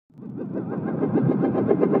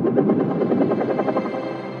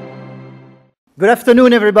Good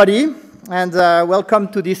afternoon, everybody, and welcome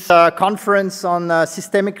to this conference on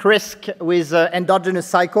systemic risk with endogenous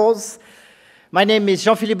cycles. My name is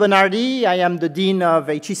Jean-Philippe Bonardi. I am the Dean of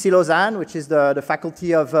HEC Lausanne, which is the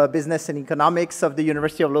Faculty of Business and Economics of the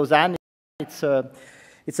University of Lausanne. It's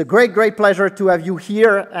a great pleasure to have you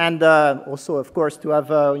here, and also, of course, to have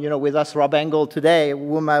with us Rob Engle today,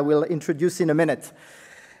 whom I will introduce in a minute.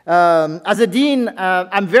 As a dean,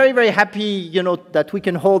 I'm very happy, that we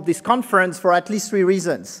can hold this conference for at least three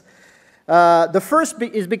reasons. The first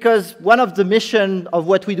is because one of the mission of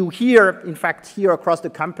what we do here, in fact, here across the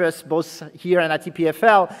campus, both here and at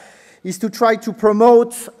EPFL, is to try to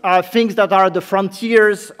promote things that are the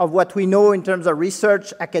frontiers of what we know in terms of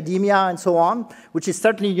research, academia, and so on, which is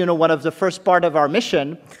certainly, one of the first part of our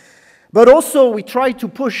mission. But also, we try to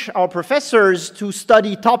push our professors to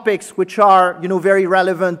study topics which are, very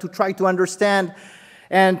relevant, to try to understand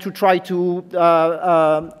and to try to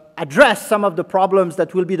address some of the problems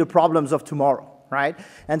that will be the problems of tomorrow, right?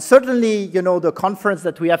 And certainly, the conference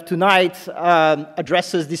that we have tonight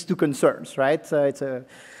addresses these two concerns, right?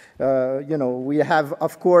 We have,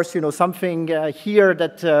 of course, something here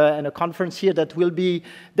that, and a conference here that will be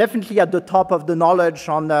definitely at the top of the knowledge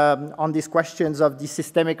on these questions of the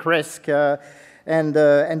systemic risk and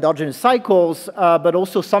endogenous cycles, but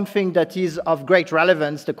also something that is of great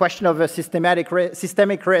relevance. The question of a systemic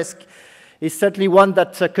risk is certainly one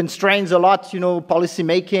that constrains a lot, policy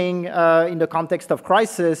making in the context of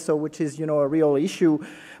crisis, so which is, a real issue.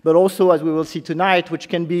 But also, as we will see tonight, which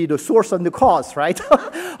can be the source and the cause, right,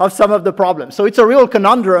 of some of the problems. So it's a real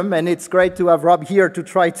conundrum, and it's great to have Rob here to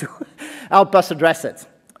try to help us address it.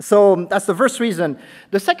 So that's the first reason.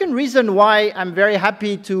 The second reason why I'm very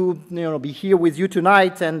happy to be here with you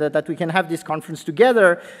tonight and that we can have this conference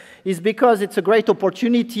together is because it's a great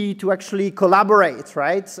opportunity to actually collaborate,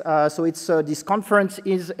 right? So this conference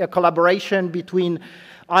is a collaboration between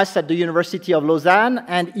us at the University of Lausanne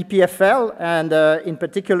and EPFL, and in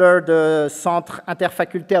particular the Centre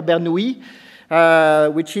Interfacultaire Bernoulli,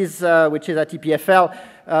 which is at EPFL.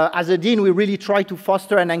 As a dean, we really try to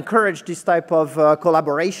foster and encourage this type of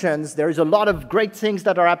collaborations. There is a lot of great things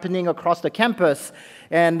that are happening across the campus,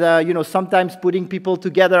 and sometimes putting people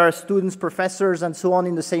together, students, professors, and so on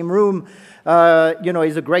in the same room,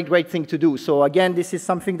 is a great thing to do. So again, this is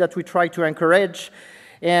something that we try to encourage.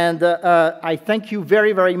 And I thank you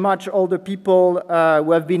very much, all the people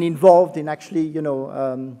who have been involved in actually,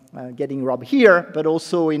 getting Rob here, but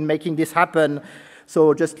also in making this happen.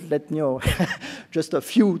 So just just a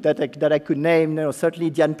few that I could name.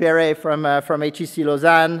 Certainly Diane Perret from HEC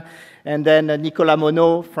Lausanne, and then Nicolas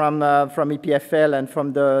Monod from EPFL and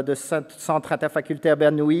from the Centre Interfacultaire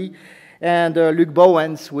Bernoulli, and Luc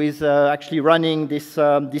Bowens, who is actually running this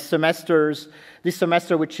semester,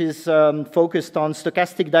 which is focused on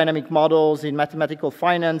stochastic dynamic models in mathematical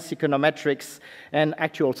finance, econometrics, and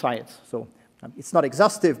actual science. So it's not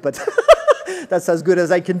exhaustive, but that's as good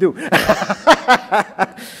as I can do.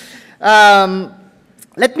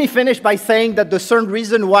 Let me finish by saying that the third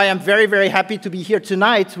reason why I'm very happy to be here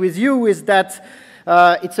tonight with you is that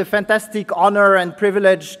it's a fantastic honor and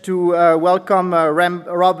privilege to welcome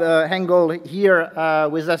Rob Engle here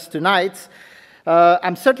with us tonight.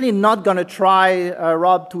 I'm certainly not going to try,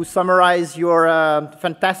 Rob, to summarize your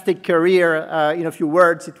fantastic career in a few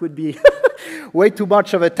words. It would be way too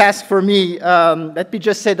much of a task for me. Let me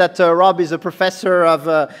just say that Rob is a professor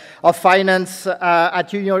of finance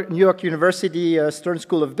at New York University Stern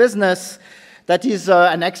School of Business. That is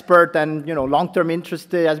an expert and long-term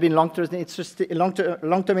interested, has been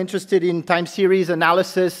long-term interested in time series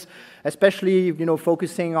analysis, especially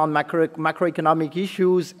focusing on macroeconomic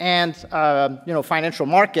issues and financial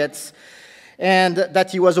markets, and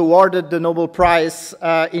that he was awarded the Nobel Prize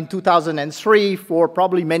in 2003 for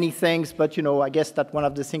probably many things, but I guess that one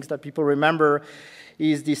of the things that people remember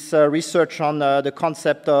is this research on the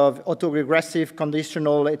concept of autoregressive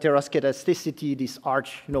conditional heteroscedasticity, these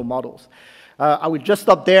ARCH models. I will just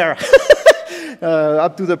stop there.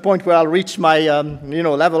 Up to the point where I'll reach my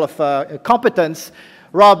level of competence.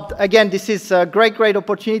 Rob, again, this is a great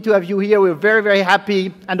opportunity to have you here. We're very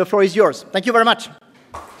happy, and the floor is yours. Thank you very much.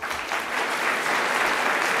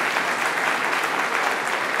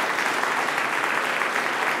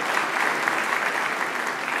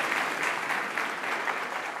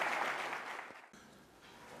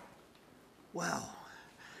 Well,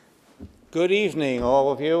 good evening,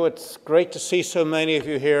 all of you. It's great to see so many of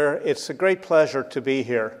you here. It's a great pleasure to be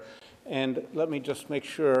here. And let me just make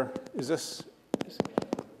sure, is this...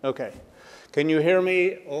 Okay. Can you hear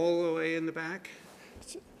me all the way in the back?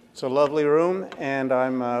 It's a lovely room, and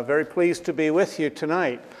I'm very pleased to be with you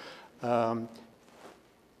tonight.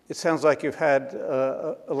 it sounds like you've had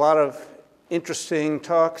a lot of interesting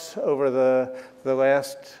talks over the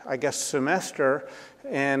last, I guess, semester,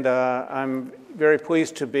 and I'm very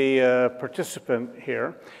pleased to be a participant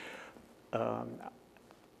here. I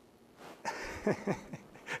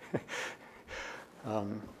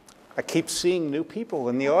keep seeing new people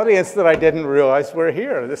in the audience that I didn't realize were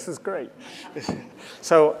here. This is great.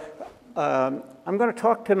 So I'm going to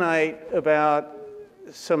talk tonight about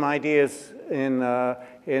some ideas in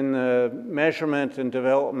the measurement and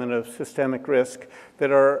development of systemic risk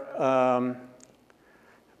that are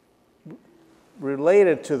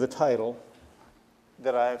related to the title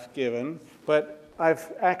that I've given, but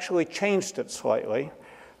I've actually changed it slightly.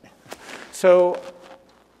 So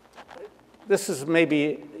this is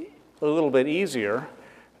maybe a little bit easier.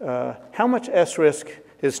 How much S risk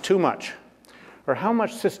is too much? Or how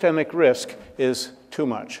much systemic risk is too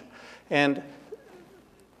much? And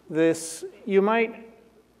this, you might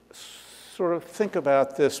sort of think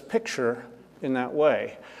about this picture in that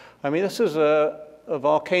way. I mean, this is a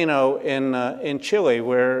volcano in Chile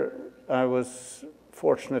where I was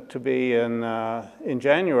fortunate to be in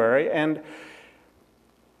January, and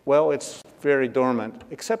well, it's very dormant,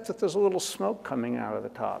 except that there's a little smoke coming out of the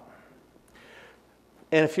top.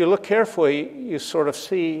 And if you look carefully, you sort of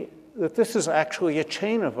see that this is actually a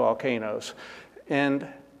chain of volcanoes. And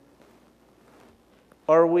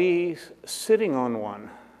are we sitting on one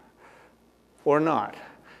or not?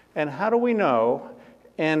 And how do we know?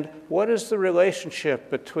 And what is the relationship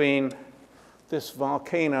between this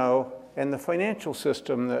volcano and the financial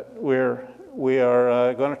system that we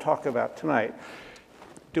are going to talk about tonight?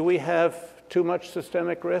 Do we have too much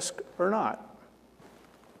systemic risk or not?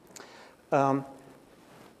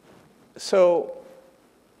 So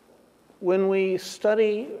when we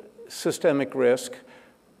study systemic risk,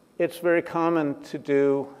 it's very common to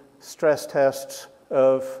do stress tests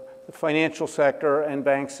of the financial sector and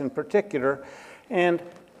banks in particular. And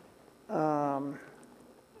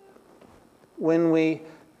when we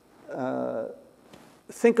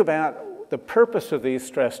think about the purpose of these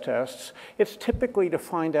stress tests, it's typically to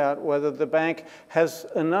find out whether the bank has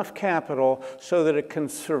enough capital so that it can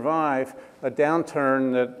survive a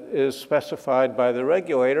downturn that is specified by the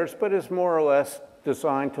regulators, but is more or less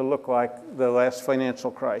designed to look like the last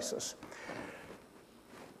financial crisis.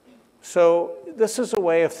 So this is a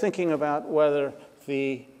way of thinking about whether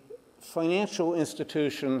the financial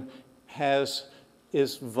institution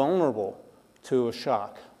is vulnerable to a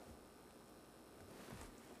shock.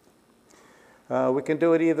 We can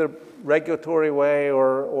do it either regulatory way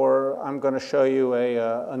or I'm going to show you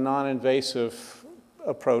a non-invasive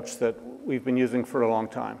approach that we've been using for a long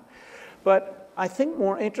time. But I think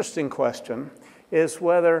more interesting question is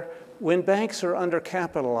whether when banks are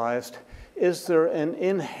undercapitalized, is there an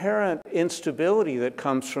inherent instability that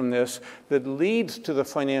comes from this that leads to the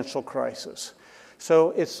financial crisis?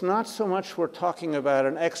 So it's not so much we're talking about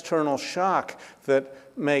an external shock that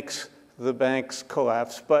makes the banks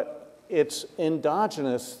collapse, but it's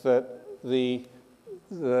endogenous that the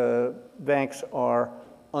banks are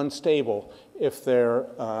unstable if they're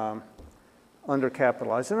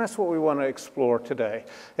undercapitalized. And that's what we want to explore today.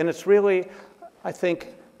 And it's really, I think,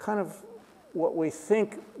 kind of what we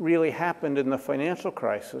think really happened in the financial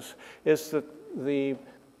crisis is that the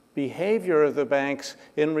behavior of the banks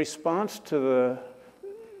in response to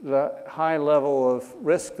the high level of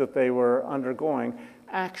risk that they were undergoing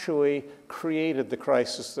actually created the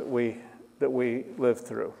crisis that we lived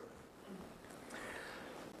through.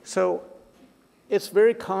 So it's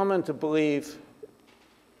very common to believe,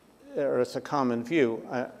 or it's a common view,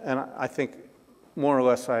 and I think more or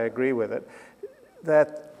less I agree with it,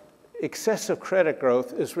 that excessive credit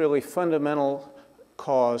growth is really fundamental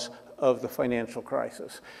cause of the financial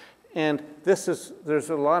crisis. And there's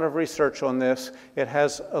a lot of research on this. It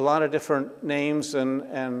has a lot of different names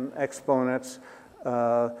and exponents.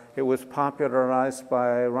 It was popularized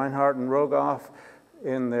by Reinhardt and Rogoff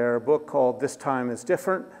in their book called This Time is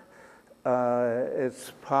Different.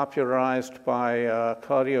 It's popularized by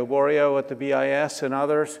Claudio Borio at the BIS and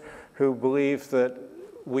others who believe that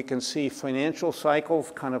we can see financial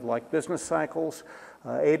cycles kind of like business cycles.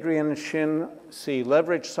 Adrian and Shin see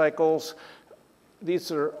leverage cycles.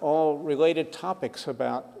 These are all related topics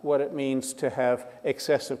about what it means to have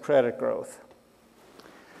excessive credit growth.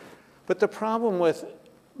 But the problem with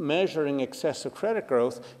measuring excessive credit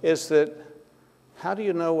growth is that how do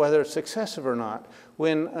you know whether it's excessive or not?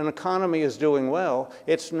 When an economy is doing well,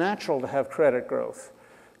 it's natural to have credit growth.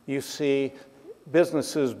 You see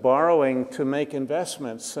businesses borrowing to make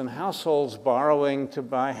investments and households borrowing to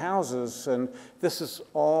buy houses, and this is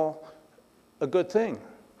all a good thing.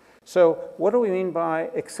 So what do we mean by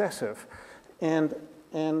excessive? And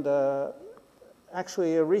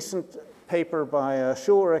actually, a recent paper by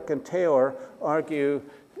Schulrich and Taylor argue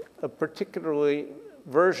a particularly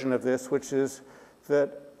version of this, which is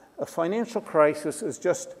that a financial crisis is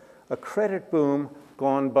just a credit boom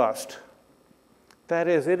gone bust. That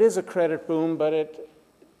is, it is a credit boom, but it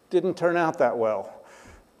didn't turn out that well.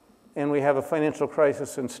 And we have a financial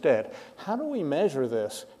crisis instead. How do we measure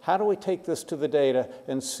this? How do we take this to the data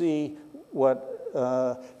and see what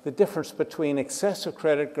the difference between excessive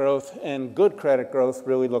credit growth and good credit growth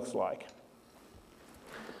really looks like?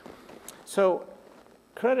 So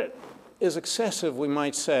credit is excessive, we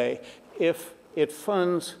might say, if it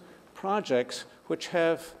funds projects which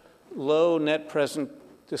have low net present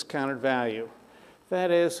discounted value.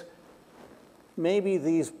 That is, maybe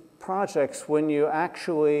these projects, when you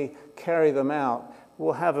actually carry them out,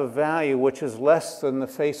 will have a value which is less than the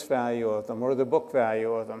face value of them or the book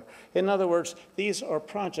value of them. In other words, these are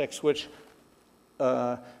projects which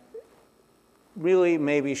really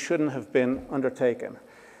maybe shouldn't have been undertaken.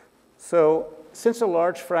 So since a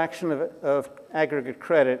large fraction of aggregate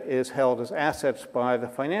credit is held as assets by the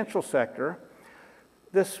financial sector,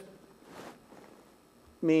 this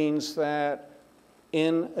means that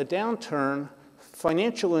in a downturn,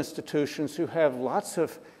 financial institutions who have lots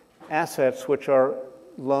of assets which are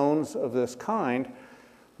loans of this kind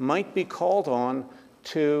might be called on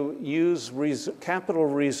to use capital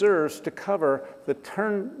reserves to cover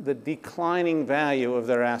the declining value of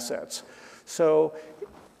their assets. So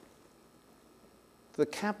the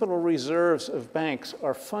capital reserves of banks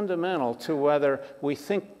are fundamental to whether we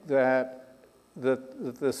think that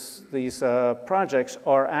these projects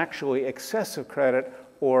are actually excessive credit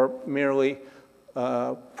or merely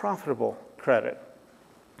profitable credit.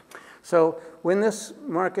 So when this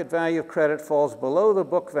market value of credit falls below the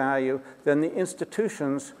book value, then the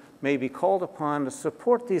institutions may be called upon to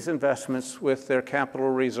support these investments with their capital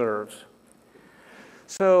reserves.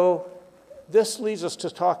 So this leads us to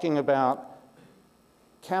talking about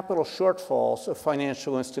capital shortfalls of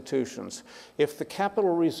financial institutions. If the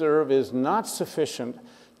capital reserve is not sufficient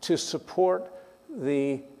to support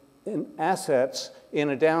the assets in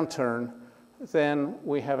a downturn, then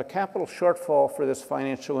we have a capital shortfall for this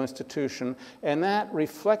financial institution, and that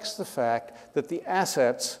reflects the fact that the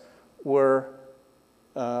assets were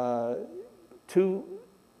too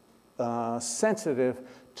sensitive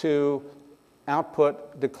to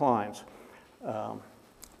output declines.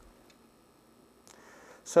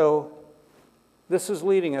 So this is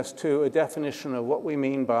leading us to a definition of what we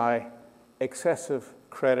mean by excessive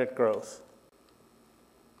credit growth.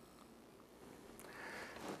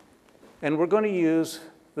 And we're going to use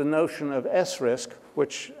the notion of S-risk,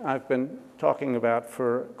 which I've been talking about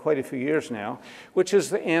for quite a few years now, which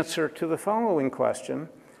is the answer to the following question: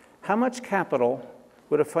 how much capital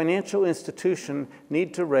would a financial institution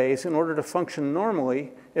need to raise in order to function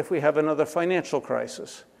normally if we have another financial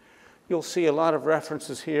crisis? You'll see a lot of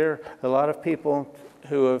references here, a lot of people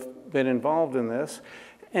who have been involved in this.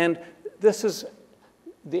 And this is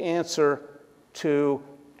the answer to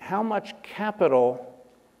how much capital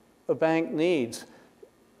a bank needs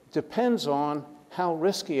depends on how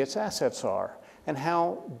risky its assets are and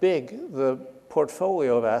how big the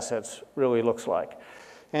portfolio of assets really looks like.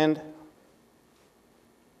 And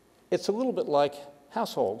it's a little bit like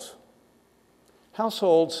households.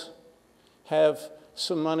 Households have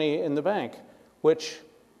some money in the bank, which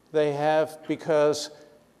they have because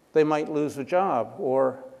they might lose a job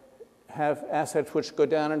or have assets which go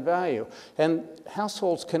down in value. And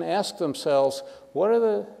households can ask themselves,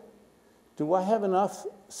 do I have enough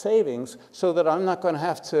savings so that I'm not going to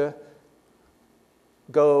have to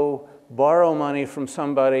go borrow money from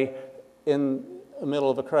somebody in the middle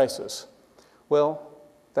of a crisis? Well,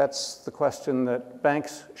 that's the question that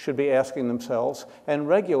banks should be asking themselves, and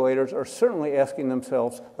regulators are certainly asking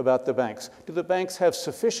themselves about the banks. Do the banks have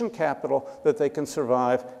sufficient capital that they can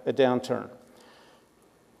survive a downturn?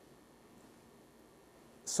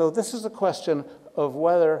 So this is a question of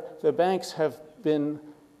whether the banks have been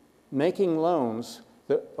making loans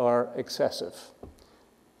that are excessive.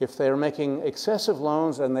 If they're making excessive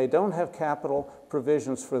loans and they don't have capital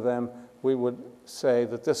provisions for them, we would say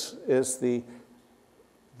that this is the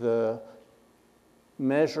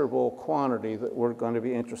measurable quantity that we're going to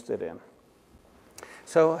be interested in.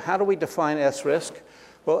 So how do we define S-risk?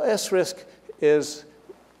 Well, S-risk is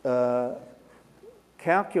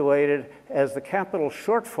calculated as the capital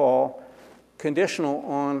shortfall conditional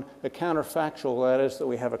on a counterfactual, that is, that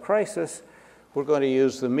we have a crisis. We're going to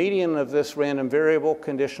use the median of this random variable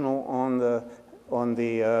conditional on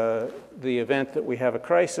the event that we have a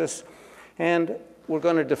crisis. And we're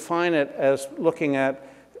going to define it as looking at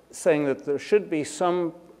saying that there should be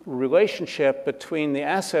some relationship between the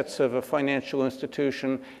assets of a financial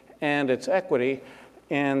institution and its equity,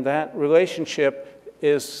 and that relationship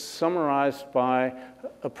is summarized by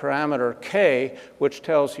a parameter K, which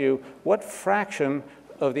tells you what fraction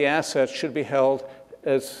of the assets should be held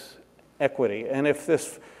as equity. And if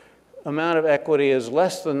this amount of equity is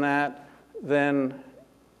less than that, then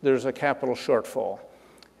there's a capital shortfall.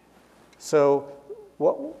 So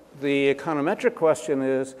what the econometric question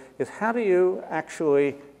is how do you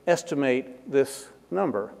actually estimate this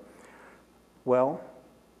number? Well,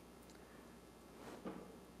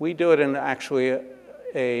 we do it in actually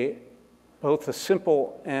both a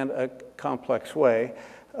simple and a complex way.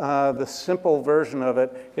 The simple version of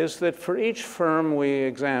it is that for each firm we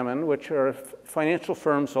examine, which are financial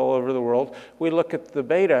firms all over the world, we look at the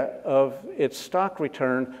beta of its stock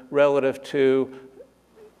return relative to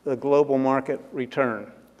the global market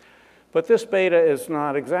return. But this beta is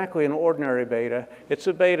not exactly an ordinary beta. It's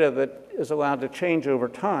a beta that is allowed to change over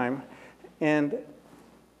time. And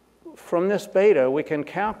from this beta, we can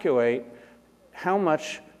calculate how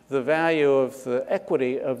much the value of the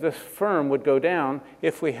equity of this firm would go down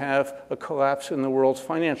if we have a collapse in the world's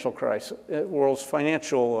financial crisis, world's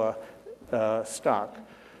financial stock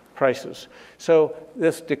prices. So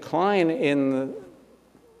this decline in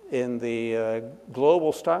the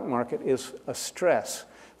global stock market is a stress.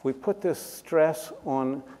 We put this stress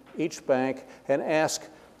on each bank and ask,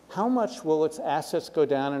 how much will its assets go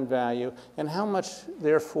down in value, and how much,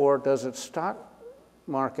 therefore, does its stock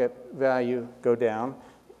market value go down?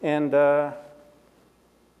 And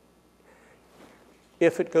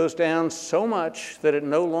if it goes down so much that it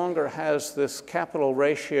no longer has this capital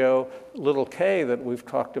ratio, little k, that we've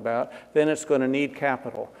talked about, then it's going to need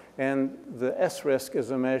capital. And the S risk is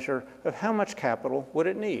a measure of how much capital would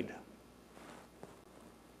it need.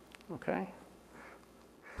 Okay?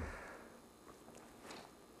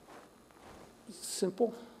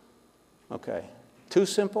 Simple? Okay. Too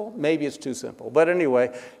simple? Maybe it's too simple. But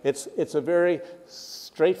anyway, it's a very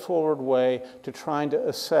straightforward way to trying to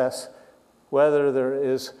assess whether there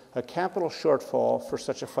is a capital shortfall for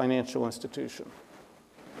such a financial institution.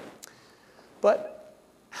 But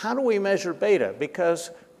how do we measure beta?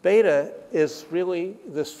 Because beta is really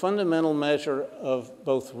this fundamental measure of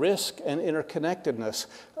both risk and interconnectedness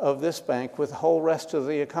of this bank with the whole rest of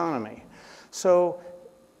the economy. So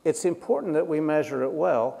it's important that we measure it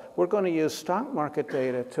well. We're going to use stock market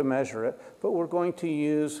data to measure it, but we're going to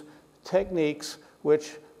use techniques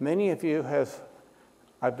which many of you have,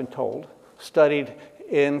 I've been told, studied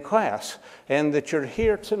in class, and that you're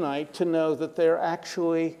here tonight to know that they're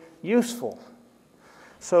actually useful.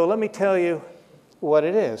 So let me tell you what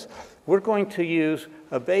it is. We're going to use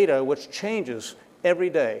a beta which changes every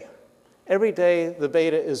day. Every day the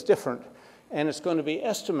beta is different, and it's going to be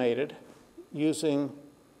estimated using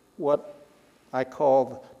what I call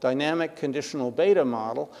the dynamic conditional beta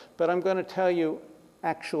model, but I'm going to tell you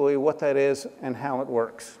actually what that is and how it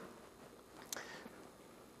works.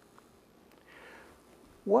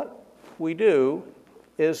 What we do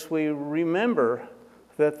is we remember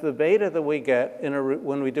that the beta that we get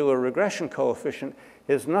when we do a regression coefficient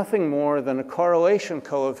is nothing more than a correlation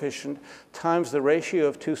coefficient times the ratio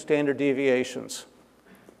of two standard deviations.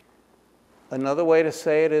 Another way to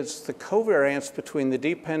say it is the covariance between the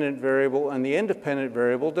dependent variable and the independent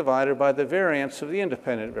variable divided by the variance of the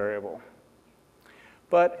independent variable.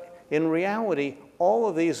 But in reality, all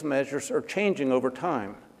of these measures are changing over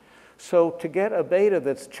time. So to get a beta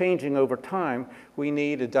that's changing over time, we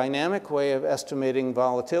need a dynamic way of estimating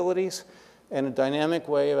volatilities and a dynamic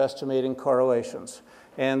way of estimating correlations.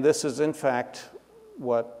 And this is, in fact,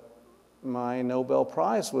 what my Nobel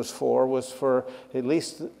Prize was for at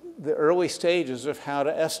least the early stages of how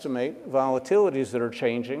to estimate volatilities that are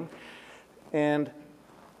changing, and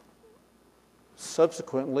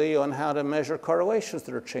subsequently on how to measure correlations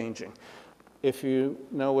that are changing. If you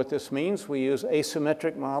know what this means, we use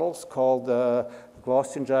asymmetric models called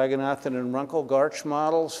Glaustian, Jaganathan, and Runkel-Garch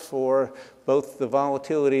models for both the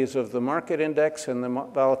volatilities of the market index and the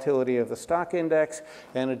volatility of the stock index,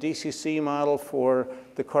 and a DCC model for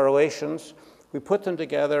the correlations. We put them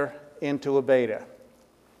together into a beta.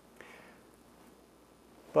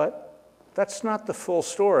 But that's not the full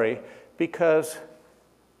story, because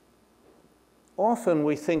often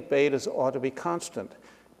we think betas ought to be constant.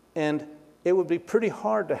 And it would be pretty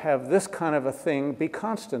hard to have this kind of a thing be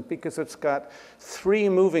constant, because it's got three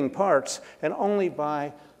moving parts, and only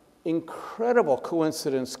by incredible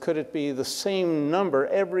coincidence could it be the same number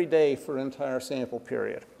every day for an entire sample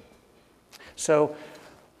period. So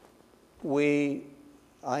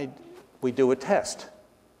I we do a test.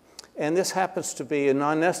 And this happens to be a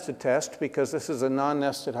non-nested test because this is a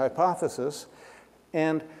non-nested hypothesis.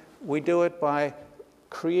 And we do it by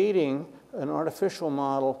creating an artificial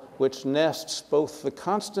model which nests both the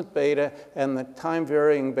constant beta and the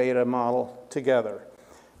time-varying beta model together.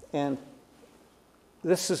 And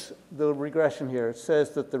this is the regression here. It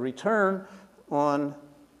says that the return on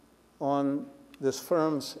this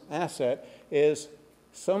firm's asset is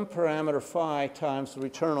some parameter phi times the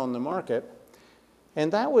return on the market.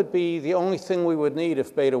 And that would be the only thing we would need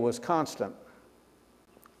if beta was constant.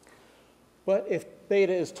 But if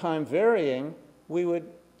beta is time varying, we would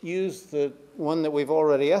use the one that we've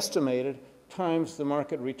already estimated times the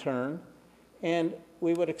market return, and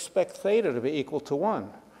we would expect theta to be equal to 1,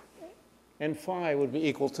 and phi would be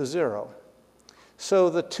equal to 0. So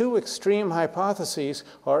the two extreme hypotheses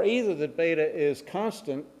are either that beta is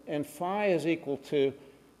constant and phi is equal to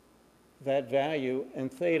that value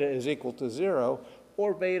and theta is equal to 0,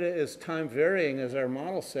 or beta is time varying, as our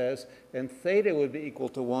model says, and theta would be equal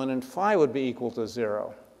to 1 and phi would be equal to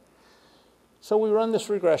 0. So we run this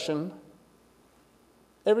regression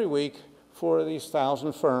every week for these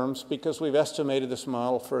 1,000 firms because we've estimated this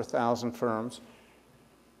model for 1,000 firms.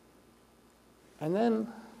 And then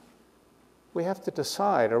we have to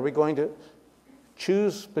decide, are we going to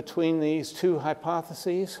choose between these two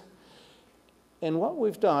hypotheses? And what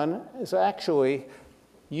we've done is actually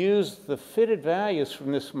use the fitted values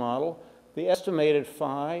from this model, the estimated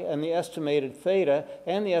phi and the estimated theta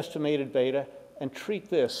and the estimated beta, and treat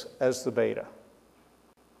this as the beta.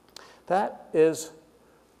 That is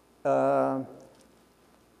an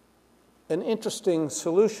interesting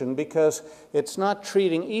solution because it's not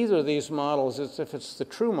treating either of these models as if it's the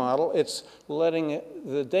true model. It's letting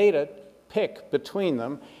the data pick between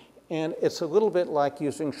them. And it's a little bit like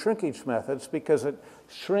using shrinkage methods because it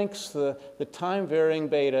shrinks the time-varying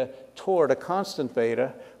beta toward a constant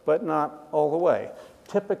beta, but not all the way.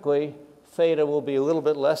 Typically, theta will be a little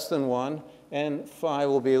bit less than 1, and phi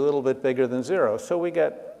will be a little bit bigger than 0. So we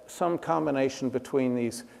get some combination between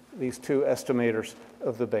these two estimators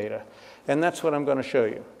of the beta. And that's what I'm going to show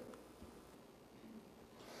you.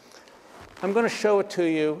 I'm going to show it to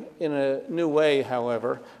you in a new way,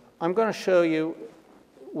 however. I'm going to show you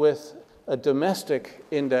with a domestic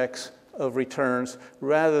index of returns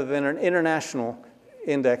rather than an international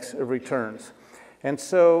index of returns. And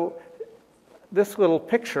so this little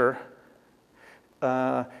picture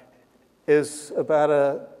is about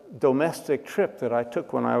a domestic trip that I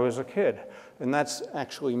took when I was a kid. And that's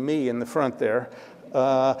actually me in the front there,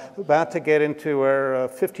 about to get into our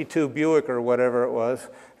 52 Buick or whatever it was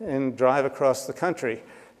and drive across the country.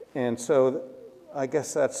 And so I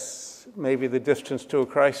guess that's maybe the distance to a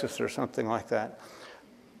crisis or something like that.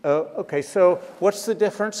 Okay, so what's the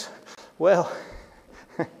difference? Well,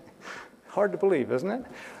 hard to believe, isn't it?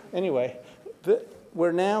 Anyway,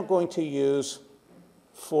 we're now going to use,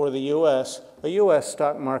 for the US, a US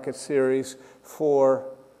stock market series. For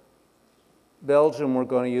Belgium, we're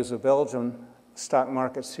going to use a Belgian stock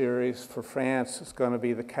market series. For France, it's going to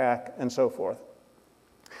be the CAC, and so forth.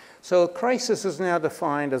 So a crisis is now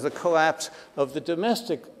defined as a collapse of the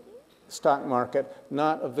domestic stock market,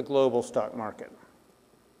 not of the global stock market.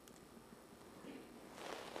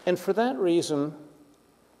 And for that reason,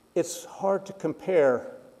 it's hard to compare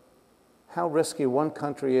how risky one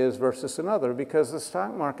country is versus another because the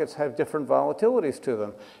stock markets have different volatilities to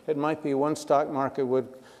them. It might be one stock market would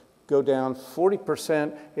go down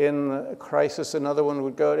 40% in a crisis, another one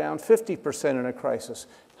would go down 50% in a crisis.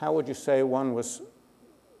 How would you say one was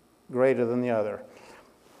greater than the other?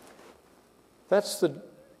 That's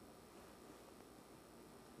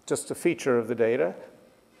just a feature of the data.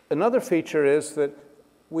 Another feature is that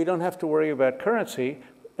we don't have to worry about currency.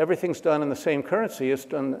 Everything's done in the same currency. It's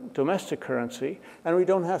done domestic currency. And we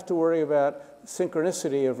don't have to worry about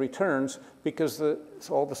synchronicity of returns because it's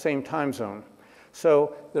all the same time zone.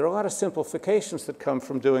 So there are a lot of simplifications that come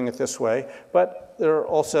from doing it this way, but there are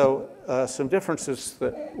also some differences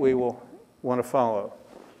that we will want to follow.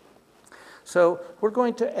 So we're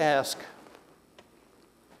going to ask,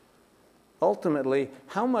 ultimately,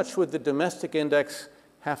 how much would the domestic index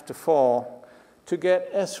have to fall to get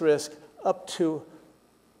S-risk up to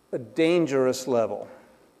a dangerous level?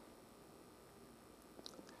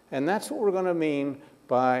 And that's what we're going to mean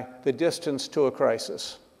by the distance to a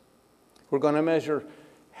crisis. We're going to measure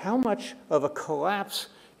how much of a collapse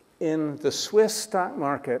in the Swiss stock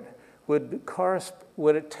market would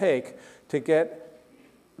it take to get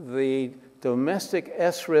the domestic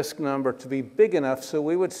S-risk number to be big enough so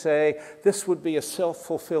we would say this would be a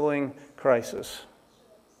self-fulfilling crisis.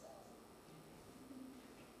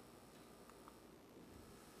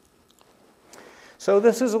 So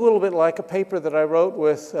this is a little bit like a paper that I wrote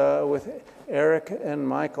with Eric and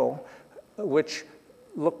Michael, which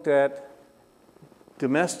looked at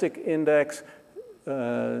domestic index,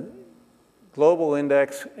 global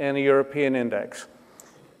index, and a European index.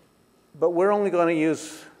 But we're only going to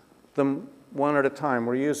use them one at a time.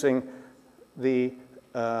 We're using the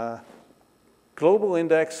global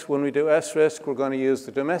index when we do S-risk. We're going to use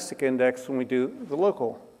the domestic index when we do the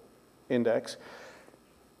local index.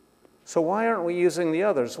 So why aren't we using the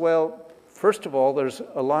others? Well, first of all, there's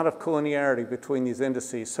a lot of collinearity between these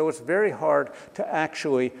indices. So it's very hard to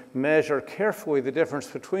actually measure carefully the difference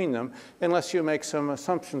between them unless you make some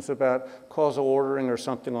assumptions about causal ordering or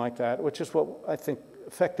something like that, which is what I think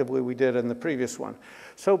effectively we did in the previous one.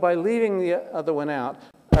 So by leaving the other one out,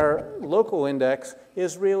 our local index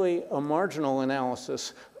is really a marginal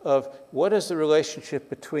analysis of what is the relationship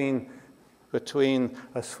between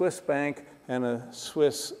a Swiss bank and a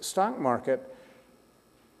Swiss stock market,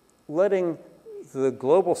 letting the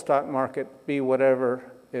global stock market be whatever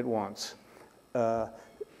it wants.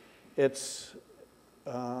 It's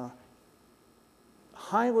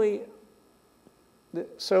highly,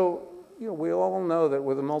 so we all know that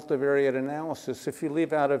with a multivariate analysis, if you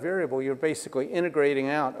leave out a variable, you're basically integrating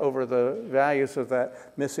out over the values of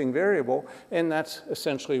that missing variable, and that's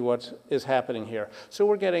essentially what is happening here. So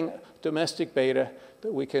we're getting domestic beta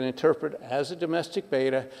that we can interpret as a domestic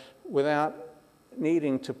beta without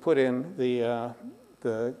needing to put in the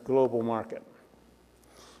global market.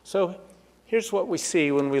 So here's what we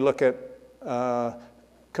see when we look at,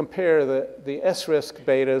 compare the S-risk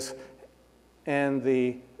betas and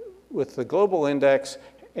with the global index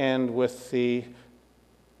and with the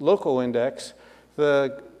local index.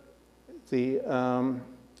 The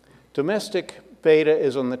domestic beta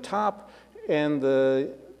is on the top and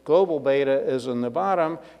the global beta is on the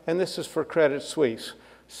bottom, and this is for Credit Suisse.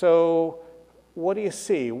 So what do you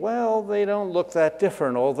see? Well, they don't look that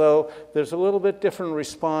different, although there's a little bit different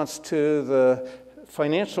response to the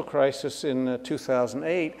financial crisis in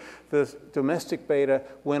 2008. The domestic beta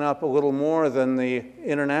went up a little more than the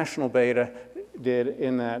international beta did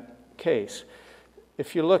in that case.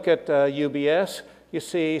 If you look at UBS, you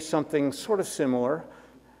see something sort of similar.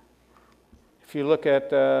 If you look at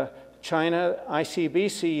China,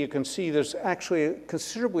 ICBC, you can see there's actually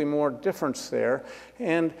considerably more difference there.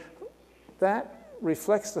 And that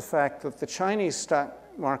reflects the fact that the Chinese stock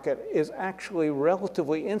market is actually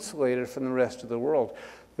relatively insulated from the rest of the world.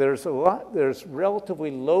 There's relatively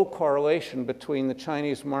low correlation between the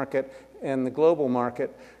Chinese market and the global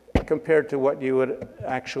market compared to what you would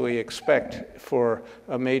actually expect for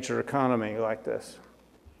a major economy like this.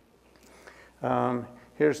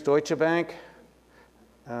 Here's Deutsche Bank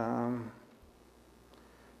and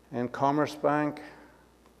Commerzbank.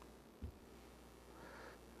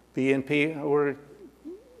 BNP, we're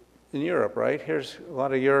in Europe, right? Here's a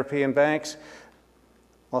lot of European banks.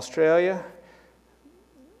 Australia.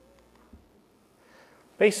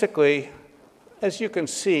 Basically, as you can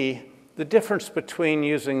see, the difference between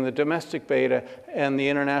using the domestic beta and the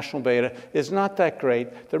international beta is not that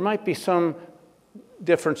great. There might be some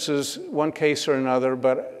differences, one case or another,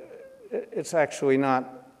 but it's actually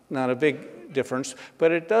not a big difference.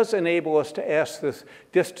 But it does enable us to ask this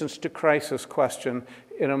distance to crisis question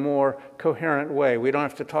in a more coherent way. We don't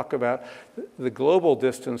have to talk about the global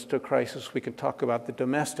distance to crisis. We can talk about the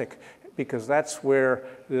domestic, because that's where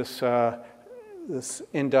this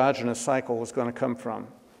endogenous cycle is going to come from.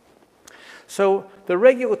 So the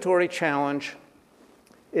regulatory challenge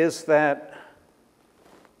is that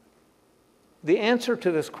the answer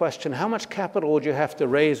to this question, how much capital would you have to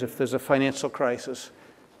raise if there's a financial crisis,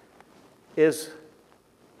 is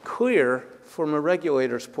clear from a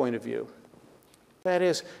regulator's point of view. That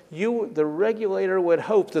is, the regulator would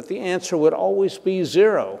hope that the answer would always be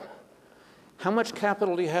zero. How much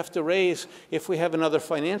capital do you have to raise if we have another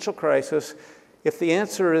financial crisis? If the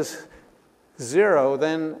answer is zero,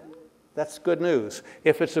 then that's good news.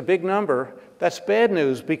 If it's a big number, that's bad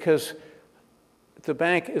news, because the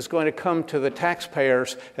bank is going to come to the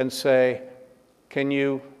taxpayers and say, can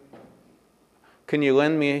you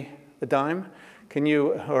lend me a dime?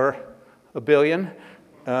 Or a billion?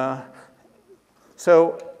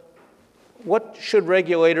 So what should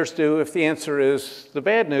regulators do if the answer is, the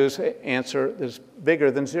bad news answer is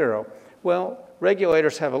bigger than zero? Well,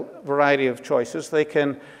 regulators have a variety of choices. They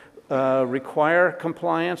can require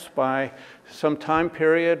compliance by some time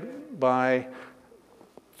period, by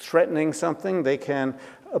threatening something. They can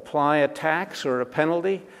apply a tax or a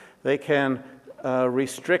penalty. They can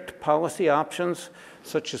restrict policy options,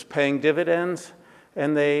 such as paying dividends,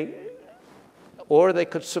 or they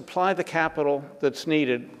could supply the capital that's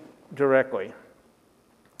needed directly.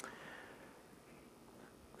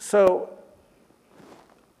 So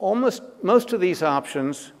most of these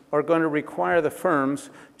options are going to require the firms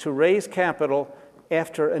to raise capital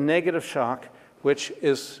after a negative shock, which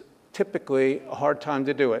is typically a hard time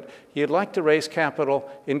to do it. You'd like to raise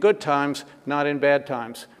capital in good times, not in bad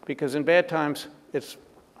times, because in bad times, it's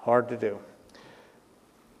hard to do.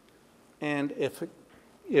 And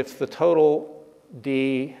if the total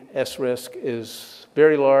DS risk is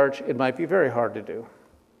very large, it might be very hard to do.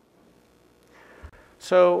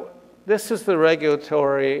 So this is the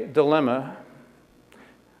regulatory dilemma.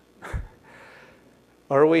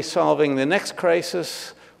 Are we solving the next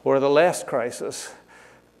crisis or the last crisis?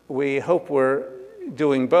 We hope we're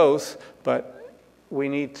doing both, but we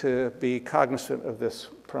need to be cognizant of this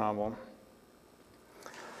problem.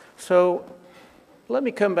 So let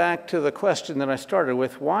me come back to the question that I started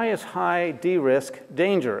with. Why is high D risk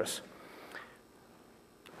dangerous?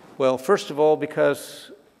 Well, first of all,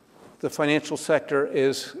 because the financial sector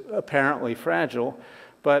is apparently fragile,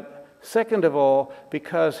 but second of all,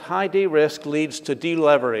 because high D risk leads to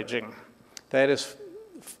deleveraging. That is,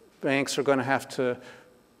 banks are going to have to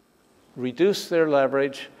reduce their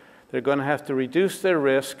leverage, they're going to have to reduce their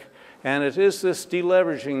risk, and it is this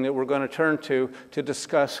deleveraging that we're going to turn to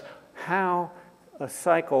discuss how a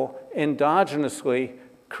cycle endogenously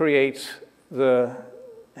creates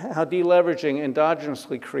how deleveraging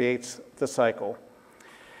endogenously creates the cycle.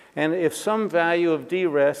 And if some value of D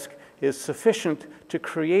risk is sufficient to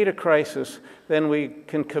create a crisis, then we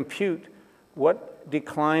can compute what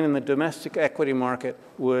decline in the domestic equity market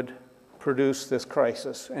would produce this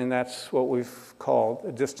crisis. And that's what we've called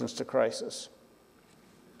a distance to crisis.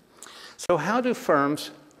 So how do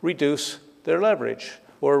firms reduce their leverage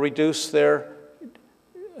or reduce their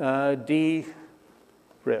D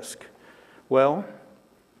risk? Well,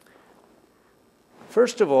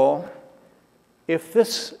 first of all,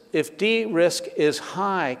 if D risk is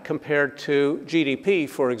high compared to GDP,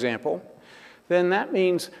 for example, then that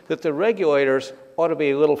means that the regulators ought to be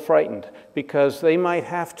a little frightened because they might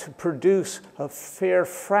have to produce a fair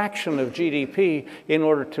fraction of GDP in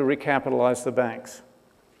order to recapitalize the banks.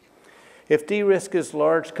 If D risk is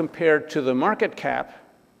large compared to the market cap,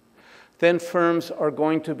 then firms are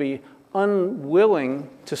going to be unwilling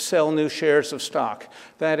to sell new shares of stock.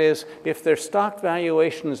 That is, if their stock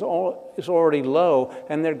valuation is already low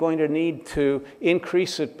and they're going to need to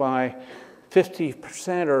increase it by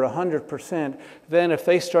 50% or 100%, then if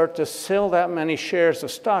they start to sell that many shares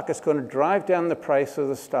of stock, it's going to drive down the price of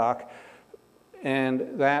the stock,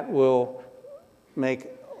 and that will make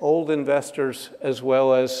old investors as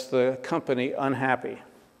well as the company unhappy.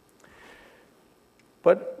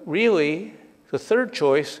 But really, the third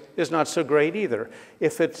choice is not so great either.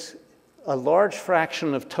 If it's a large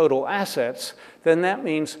fraction of total assets, then that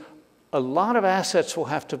means a lot of assets will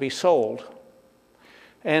have to be sold.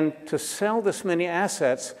 And to sell this many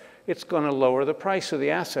assets, it's going to lower the price of the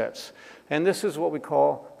assets. And this is what we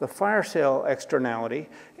call the fire sale externality.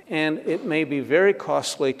 And it may be very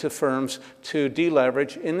costly to firms to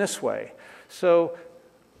deleverage in this way. So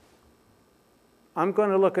I'm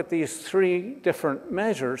going to look at these three different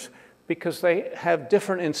measures because they have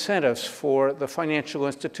different incentives for the financial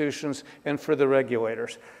institutions and for the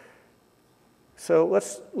regulators. So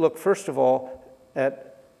let's look first of all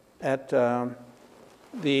at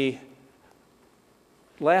the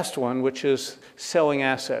last one, which is selling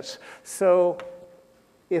assets. So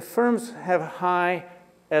if firms have high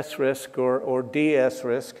S risk or DS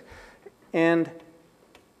risk and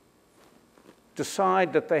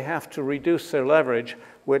decide that they have to reduce their leverage,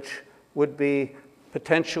 which would be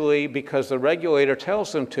potentially because the regulator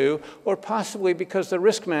tells them to, or possibly because the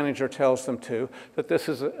risk manager tells them to, that this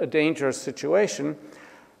is a dangerous situation,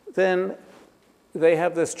 then they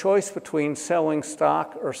have this choice between selling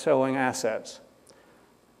stock or selling assets.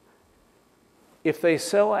 If they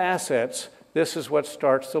sell assets, this is what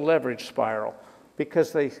starts the leverage spiral,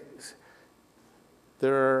 because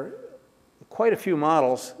there are quite a few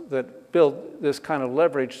models that build this kind of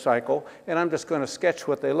leverage cycle, and I'm just going to sketch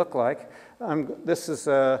what they look like. This is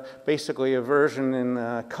basically a version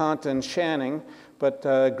in Kant and Channing, but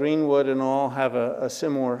Greenwood and all have a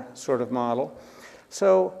similar sort of model.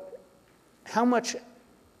 So how much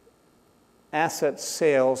asset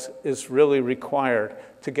sales is really required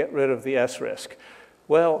to get rid of the S risk?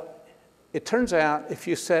 Well, it turns out if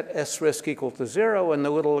you set S risk equal to 0 in the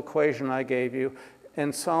little equation I gave you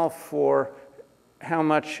and solve for how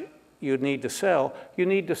much you'd need to sell, you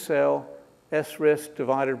need to sell S risk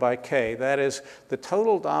divided by K. That is the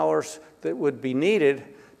total dollars that would be needed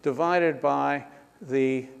divided by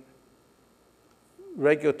the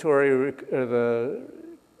regulatory, or the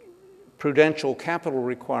prudential capital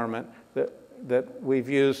requirement that that we've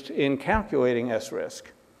used in calculating S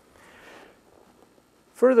risk.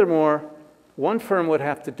 Furthermore, one firm would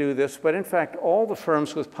have to do this, but in fact, all the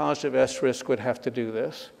firms with positive S risk would have to do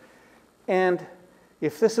this. And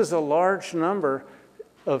if this is a large number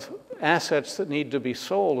of assets that need to be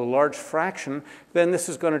sold, a large fraction, then this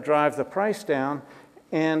is going to drive the price down,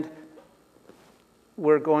 and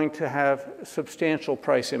we're going to have substantial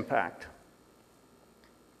price impact.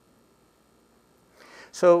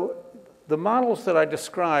 So the models that I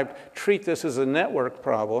described treat this as a network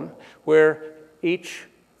problem where each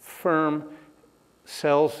firm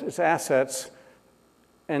sells its assets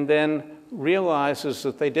and then realizes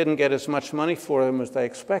that they didn't get as much money for them as they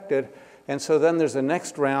expected. And so then there's a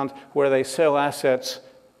next round where they sell assets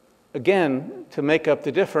again to make up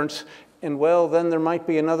the difference. And well, then there might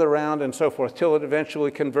be another round and so forth till it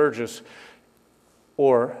eventually converges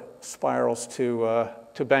or spirals to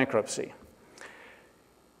bankruptcy.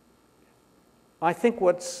 I think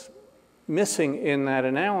what's missing in that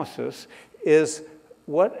analysis is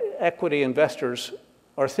what equity investors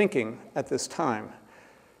are thinking at this time.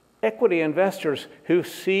 Equity investors who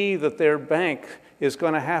see that their bank is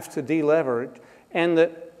going to have to deleverage and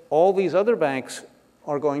that all these other banks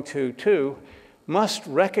are going to too, must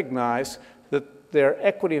recognize that their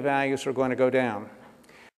equity values are going to go down.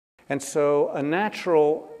 And so a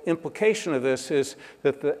natural implication of this is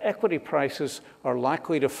that the equity prices are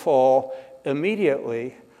likely to fall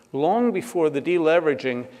immediately, long before the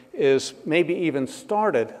deleveraging is maybe even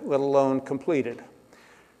started, let alone completed.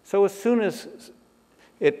 So as soon as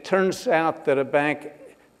it turns out that a bank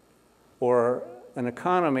or an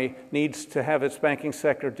economy needs to have its banking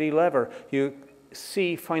sector delever, you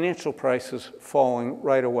see financial prices falling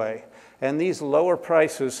right away. And these lower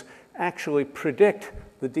prices actually predict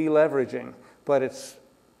the deleveraging, but it's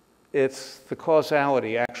the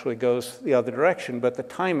causality actually goes the other direction, but the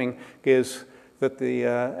timing is that the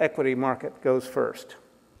equity market goes first.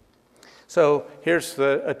 So here's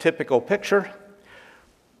a typical picture.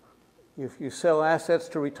 If you sell assets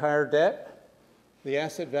to retire debt, the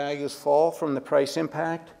asset values fall from the price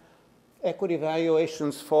impact. Equity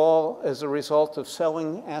valuations fall as a result of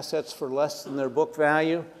selling assets for less than their book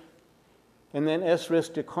value. And then S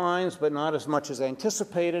risk declines, but not as much as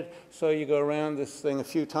anticipated. So you go around this thing a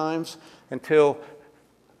few times until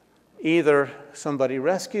either somebody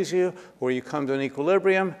rescues you, or you come to an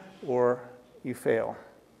equilibrium, or you fail.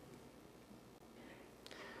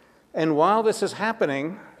 And while this is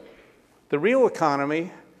happening, the real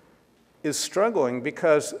economy is struggling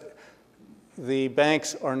because the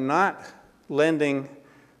banks are not lending,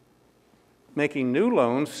 making new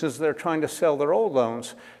loans, since they're trying to sell their old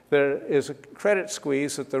loans. There is a credit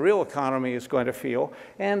squeeze that the real economy is going to feel,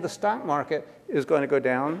 and the stock market is going to go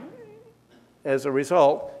down as a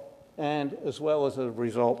result, and as well as a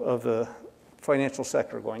result of the financial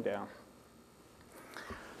sector going down.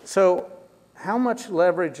 So how much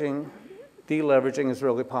deleveraging is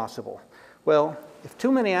really possible? Well, if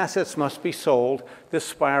too many assets must be sold, this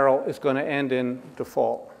spiral is going to end in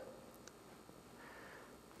default.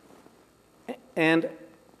 And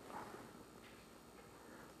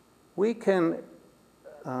we can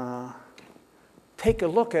take a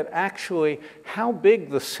look at actually how big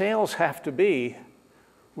the sales have to be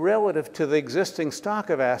relative to the existing stock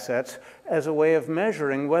of assets as a way of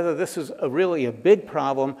measuring whether this is really a big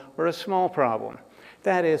problem or a small problem.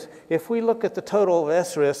 That is, if we look at the total of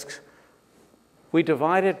S risks, we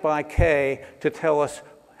divide it by K to tell us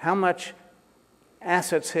how much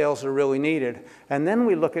asset sales are really needed. And then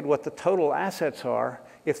we look at what the total assets are.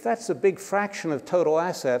 If that's a big fraction of total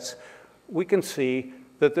assets, we can see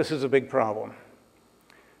that this is a big problem.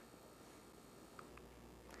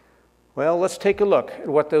 Well, let's take a look at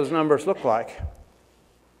what those numbers look like.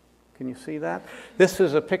 Can you see that? This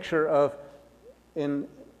is a picture of,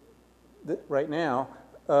 right now,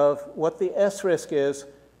 of what the S risk is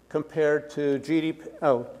compared to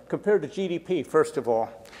GDP, compared to GDP, first of all.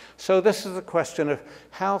 So this is a question of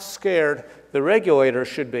how scared the regulators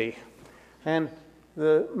should be. And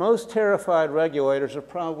the most terrified regulators are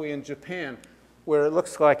probably in Japan, where it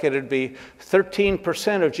looks like it'd be 13%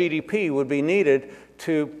 of GDP would be needed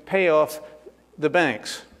to pay off the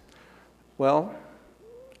banks. Well,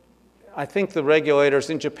 I think the regulators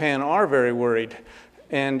in Japan are very worried.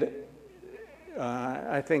 And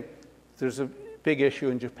I think there's a big issue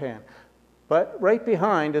in Japan. But right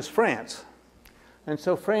behind is France. And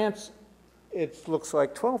so France, it looks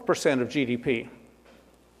like 12% of GDP.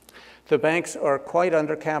 The banks are quite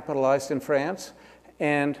undercapitalized in France,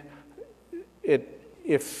 and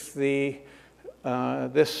if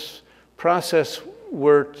this process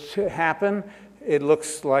were to happen, it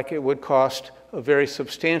looks like it would cost a very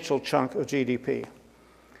substantial chunk of GDP.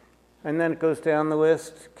 And then it goes down the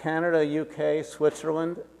list: Canada, UK,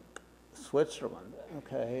 Switzerland. Switzerland,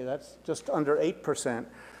 okay, that's just under 8%.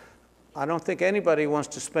 I don't think anybody wants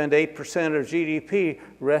to spend 8% of GDP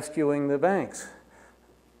rescuing the banks.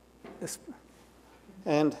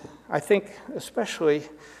 And I think especially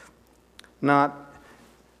not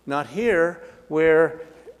here, where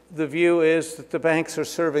the view is that the banks are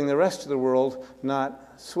serving the rest of the world,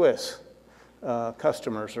 not Swiss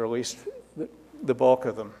customers, or at least the bulk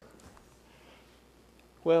of them.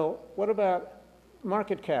 Well, what about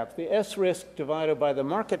market cap? The S risk divided by the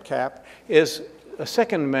market cap is a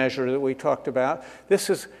second measure that we talked about. This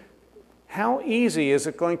is how easy is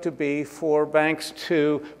it going to be for banks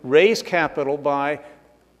to raise capital by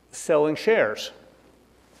selling shares?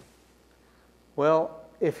 Well,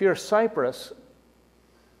 if you're Cyprus,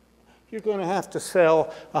 you're going to have to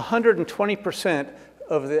sell 120%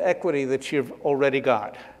 of the equity that you've already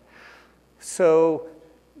got. So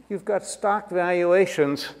you've got stock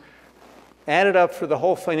valuations added up for the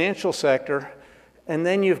whole financial sector, and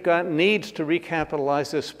then you've got needs to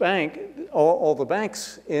recapitalize this bank, all the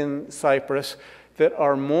banks in Cyprus, that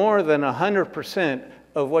are more than 100%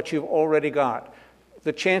 of what you've already got.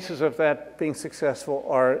 The chances of that being successful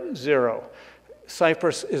are 0.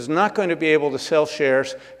 Cyprus is not going to be able to sell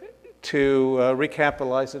shares to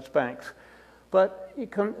recapitalize its banks. But you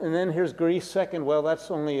come, and then here's Greece second. Well, that's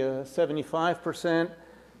only a 75%.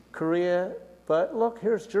 Korea, but look,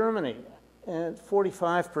 here's Germany, and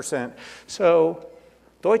 45%. So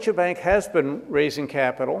Deutsche Bank has been raising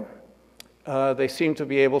capital. They seem to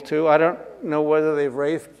be able to. I don't know whether they've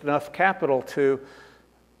raised enough capital to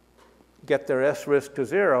get their S risk to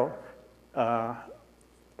 0.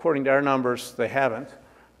 According to our numbers, they haven't.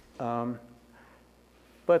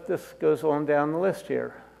 But this goes on down the list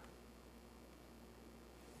here.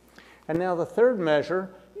 And now the third measure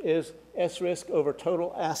is S risk over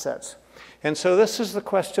total assets. And so this is the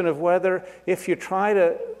question of whether, if you try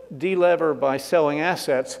to delever by selling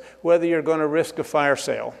assets, whether you're going to risk a fire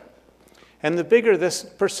sale. And the bigger this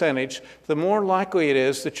percentage, the more likely it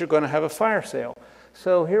is that you're going to have a fire sale.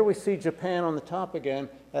 So here we see Japan on the top again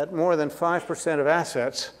at more than 5% of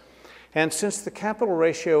assets. And since the capital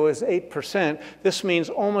ratio is 8%, this means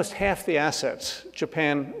almost half the assets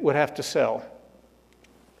Japan would have to sell.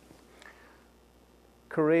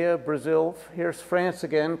 Korea, Brazil, here's France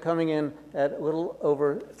again, coming in at a little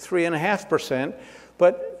over 3.5%.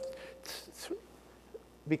 But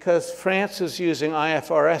because France is using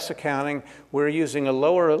IFRS accounting, we're using a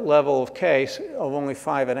lower level of case of only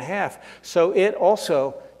 5.5. So it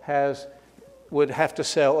also would have to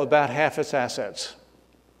sell about half its assets.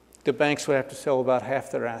 The banks would have to sell about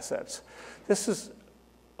half their assets. This is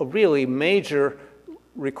a really major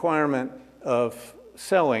requirement of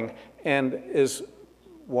selling, and is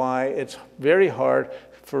why it's very hard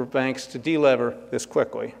for banks to delever this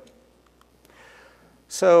quickly.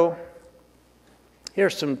 So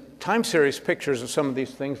here's some time series pictures of some of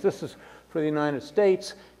these things. This is for the United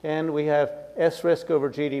States, and we have S risk over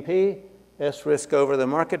GDP, S risk over the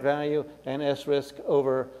market value, and S risk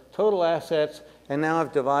over total assets. And now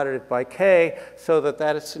I've divided it by K so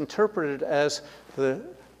that is interpreted as the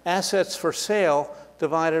assets for sale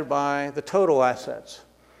divided by the total assets.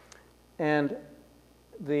 And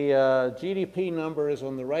the GDP number is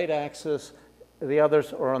on the right axis, the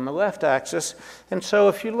others are on the left axis. And so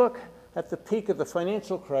if you look at the peak of the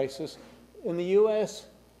financial crisis, in the US,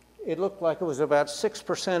 it looked like it was about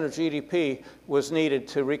 6% of GDP was needed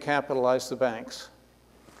to recapitalize the banks.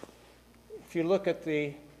 If you look at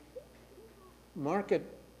the market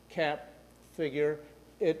cap figure,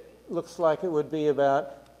 it looks like it would be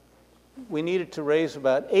about, we needed to raise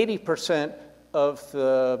about 80% of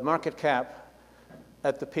the market cap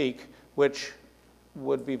at the peak, which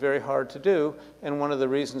would be very hard to do, and one of the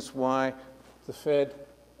reasons why the Fed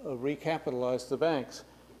recapitalized the banks.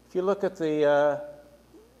 If you look at the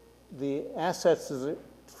assets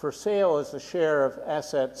for sale as a share of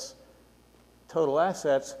assets, total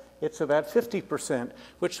assets, it's about 50%,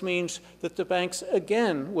 which means that the banks,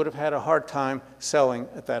 again, would have had a hard time selling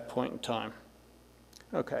at that point in time.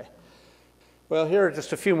 Okay. Well, here are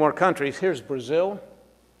just a few more countries. Here's Brazil.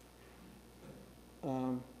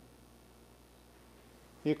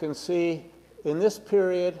 You can see in this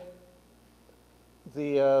period,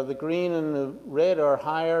 the green and the red are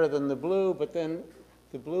higher than the blue, but then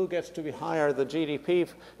the blue gets to be higher, the GDP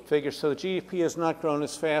figure. So the GDP has not grown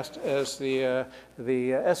as fast as the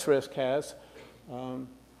S risk has. And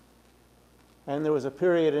there was a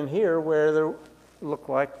period in here where there looked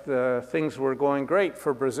like things were going great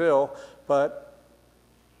for Brazil, but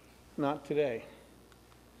not today.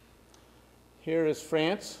 Here is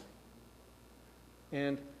France.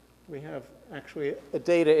 And we have actually a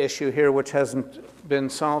data issue here which hasn't been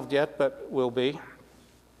solved yet, but will be.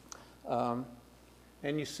 And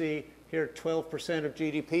you see here 12% of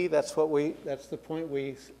GDP. That's the point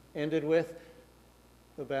we ended with.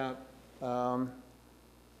 About, let's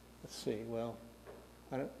see, well,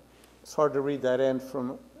 it's hard to read that end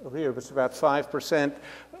from over here, but it's about 5%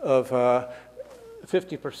 of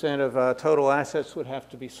 50% of total assets would have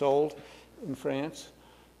to be sold in France.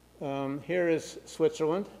 Here is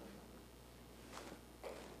Switzerland.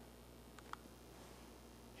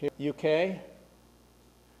 Here, UK.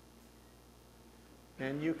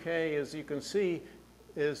 And UK, as you can see,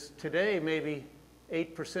 is today maybe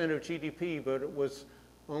 8% of GDP, but it was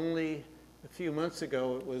only a few months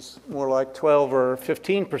ago, it was more like 12 or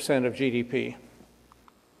 15% of GDP.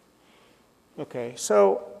 Okay,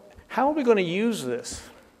 so how are we going to use this?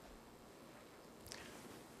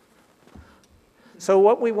 So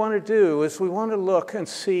what we want to do is we want to look and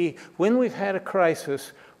see when we've had a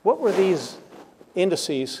crisis, what were these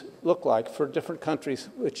indices look like for different countries,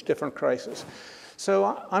 which different crises.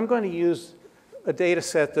 So I'm going to use a data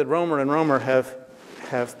set that Romer and Romer have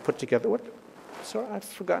put together. Sorry, I've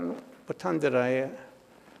forgotten. What time did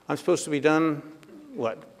I'm supposed to be done,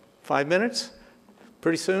 what, 5 minutes?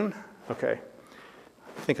 Pretty soon? Okay.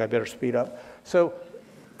 I think I better speed up. So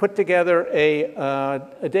put together a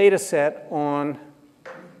data set on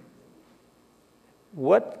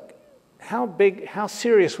how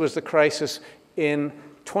serious was the crisis in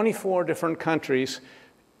 24 different countries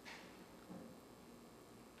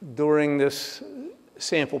during this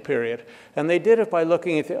sample period. And they did it by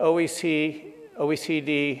looking at the OECD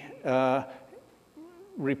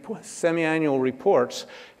semi-annual reports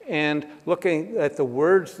and looking at the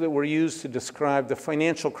words that were used to describe the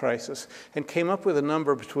financial crisis, and came up with a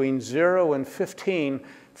number between 0 and 15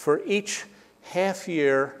 for each half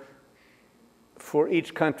year for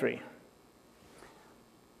each country.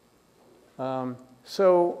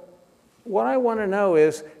 So what I want to know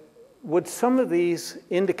is, would some of these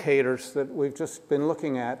indicators that we've just been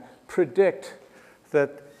looking at predict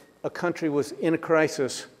that a country was in a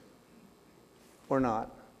crisis or not?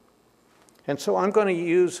 And so I'm going to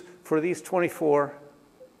use, for these 24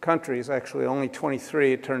 countries, actually only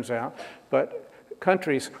 23 it turns out, but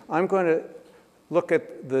countries, I'm going to look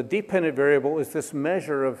at the dependent variable as this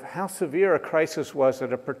measure of how severe a crisis was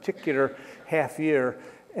at a particular half year,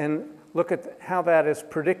 and look at how that is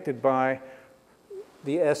predicted by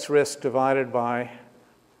the S risk divided by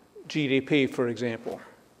GDP, for example.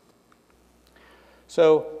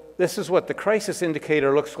 So this is what the crisis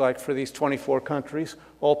indicator looks like for these 24 countries,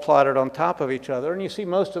 all plotted on top of each other. And you see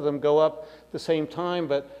most of them go up at the same time,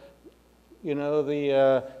 but you know,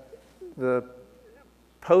 the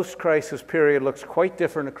post-crisis period looks quite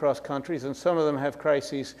different across countries, and some of them have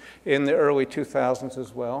crises in the early 2000s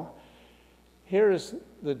as well. Here is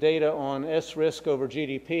the data on S risk over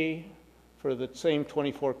GDP for the same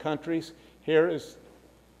 24 countries. Here is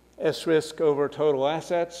S risk over total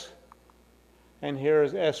assets, and here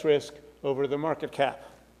is S risk over the market cap.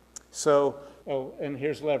 So, oh, and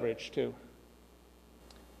here's leverage too.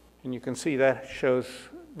 And you can see that shows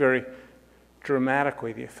very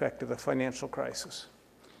dramatically the effect of the financial crisis.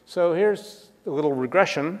 So here's a little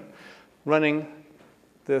regression running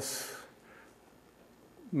this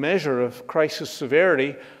measure of crisis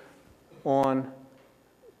severity on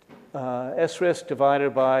S risk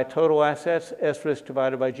divided by total assets, S risk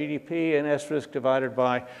divided by GDP, and S risk divided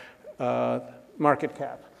by market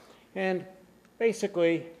cap. And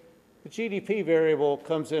basically, the GDP variable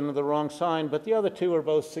comes in with the wrong sign, but the other two are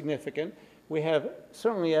both significant. We have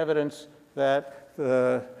certainly evidence that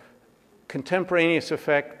the contemporaneous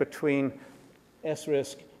effect between S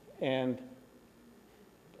risk and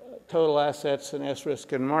total assets and S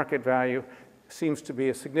risk and market value seems to be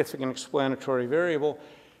a significant explanatory variable.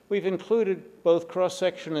 We've included both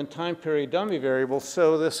cross-section and time period dummy variables,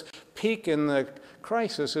 so this peak in the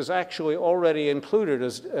crisis is actually already included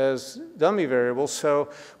as dummy variables. So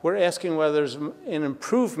we're asking whether there's an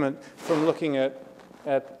improvement from looking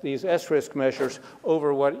at these S risk measures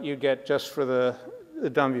over what you get just for the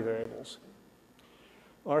dummy variables.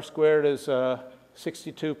 R squared is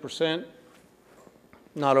 62%,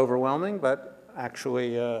 not overwhelming, but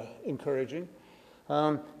actually encouraging.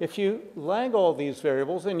 If you lag all these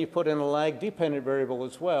variables and you put in a lag dependent variable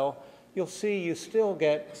as well, you'll see you still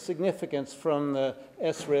get significance from the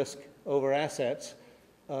S risk over assets.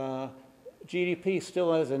 GDP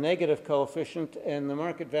still has a negative coefficient, and the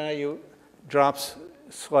market value drops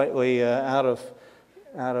slightly out of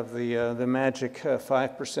the magic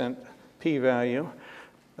 5% p-value.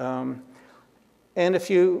 And if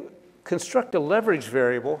you construct a leverage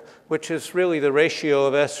variable, which is really the ratio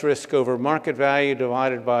of S risk over market value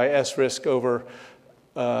divided by S risk over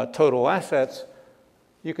total assets,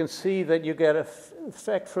 you can see that you get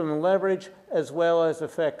effect from the leverage as well as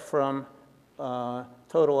effect from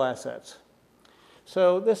total assets.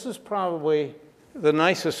 So this is probably the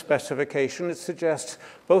nicest specification. It suggests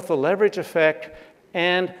both a leverage effect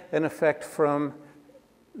and an effect from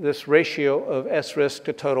this ratio of S risk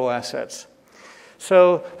to total assets.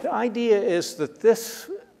 So the idea is that this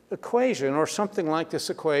equation, or something like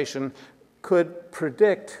this equation, could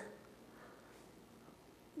predict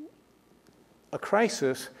a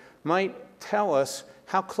crisis, might tell us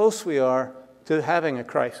how close we are to having a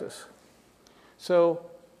crisis. So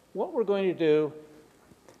what we're going to do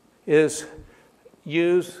is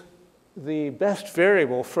use the best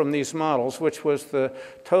variable from these models, which was the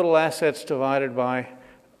total assets divided by,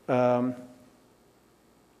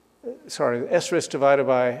 S risk divided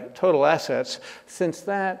by total assets. Since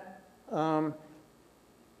that, there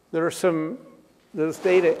are those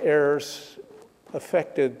data errors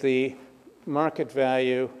affected the market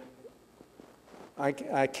value.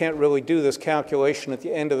 I can't really do this calculation at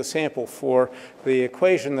the end of the sample for the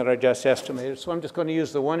equation that I just estimated, so I'm just going to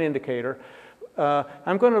use the one indicator.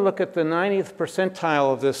 I'm going to look at the 90th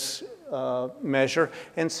percentile of this measure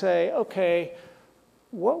and say, okay,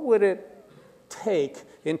 what would it take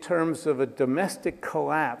in terms of a domestic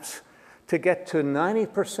collapse to get to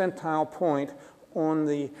 90th percentile point on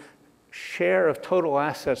the share of total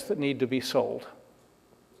assets that need to be sold?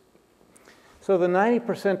 So the 90th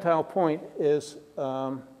percentile point is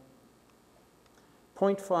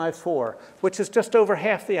 0.54, which is just over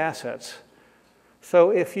half the assets.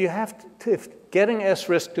 So if getting S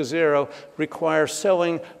risk to zero requires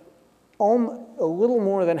selling a little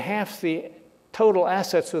more than half the total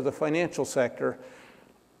assets of the financial sector,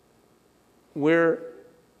 we're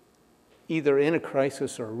either in a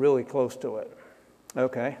crisis or really close to it.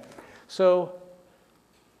 Okay, so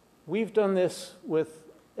we've done this with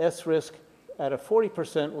S risk at a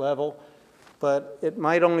 40% level, but it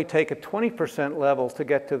might only take a 20% level to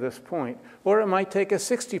get to this point, or it might take a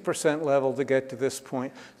 60% level to get to this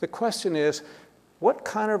point. The question is, what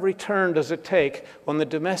kind of return does it take on the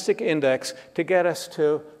domestic index to get us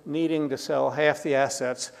to needing to sell half the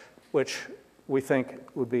assets, which we think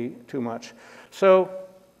would be too much? So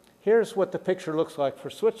here's what the picture looks like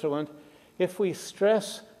for Switzerland. If we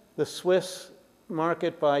stress the Swiss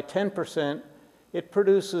market by 10%, it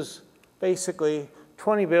produces basically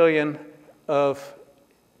 20 billion of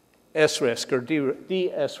S risk, or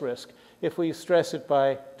DS risk. If we stress it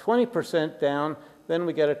by 20% down, then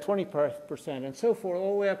we get a 25%, and so forth,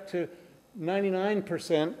 all the way up to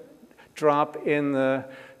 99% drop in the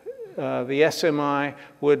SMI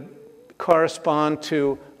would correspond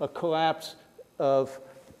to a collapse of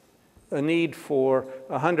a need for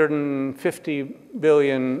 $150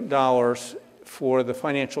 billion for the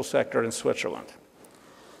financial sector in Switzerland.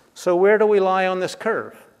 So where do we lie on this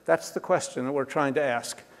curve? That's the question that we're trying to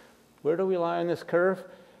ask. Where do we lie on this curve?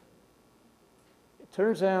 It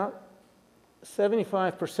turns out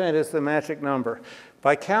 75% is the magic number.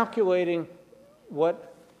 By calculating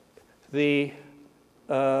what the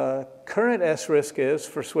current S risk is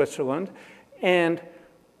for Switzerland and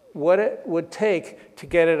what it would take to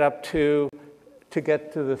get it up to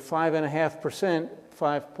get to the 5.5%,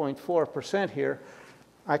 5.4% here,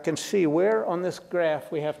 I can see where on this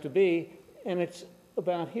graph we have to be, and it's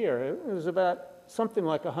about here. It was about something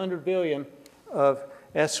like 100 billion of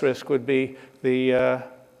S risk would be the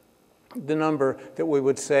number that we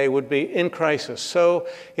would say would be in crisis. So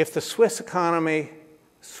if the Swiss economy,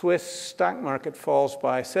 Swiss stock market falls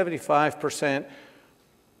by 75%,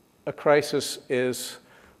 a crisis is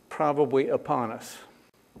probably upon us.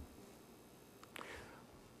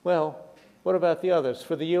 Well, what about the others?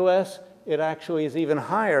 For the US, it actually is even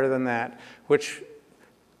higher than that, which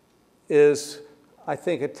is, I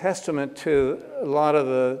think, a testament to a lot of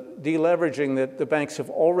the deleveraging that the banks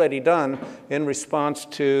have already done in response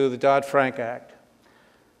to the Dodd-Frank Act.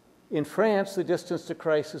 In France, the distance to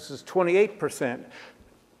crisis is 28%,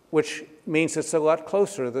 which means it's a lot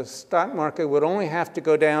closer. The stock market would only have to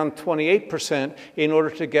go down 28% in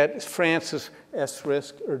order to get France's S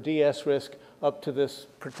risk or DS risk up to this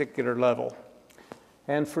particular level.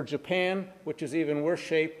 And for Japan, which is even worse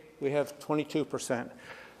shape, we have 22%.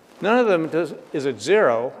 None of them is at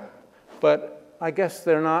zero, but I guess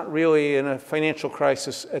they're not really in a financial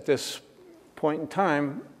crisis at this point in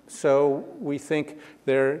time, so we think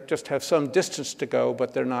they just have some distance to go,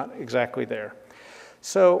 but they're not exactly there.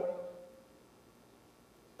 So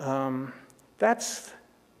that's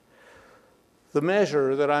the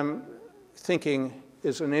measure that I'm thinking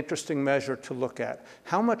is an interesting measure to look at.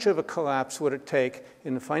 How much of a collapse would it take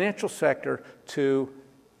in the financial sector to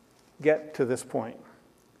get to this point?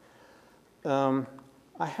 I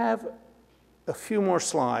have a few more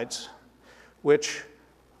slides, which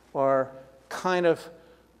are kind of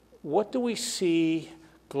what do we see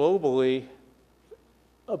globally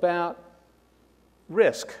about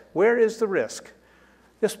risk? Where is the risk?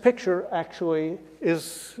 This picture actually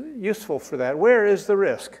is useful for that. Where is the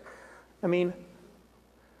risk? I mean,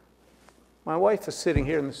 my wife is sitting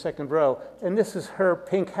here in the second row, and this is her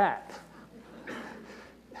pink hat.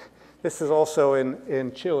 This is also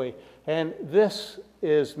in Chile. And this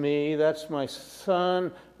is me, that's my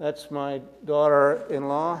son, that's my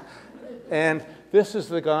daughter-in-law. And this is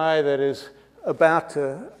the guy that is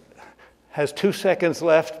has 2 seconds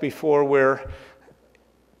left before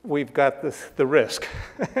we've got the risk.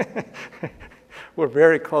 We're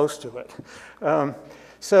very close to it.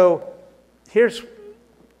 So here's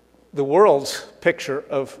the world's picture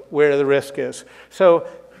of where the risk is. So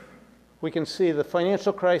we can see the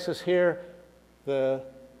financial crisis here, the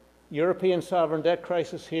European sovereign debt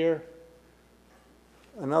crisis here,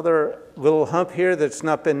 another little hump here that's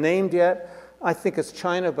not been named yet. I think it's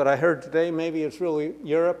China, but I heard today maybe it's really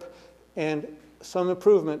Europe, and some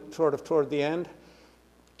improvement sort of toward the end.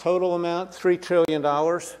 Total amount, $3 trillion.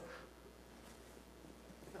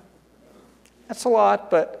 That's a lot,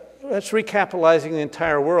 but that's recapitalizing the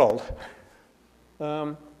entire world.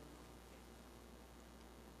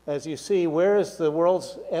 As you see, where is the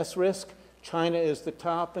world's S risk? China is the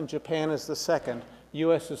top and Japan is the second.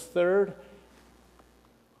 US is third.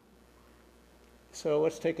 So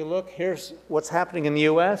let's take a look. Here's what's happening in the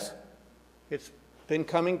US. It's been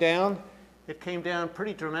coming down. It came down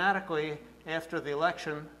pretty dramatically after the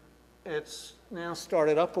election. It's now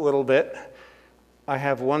started up a little bit. I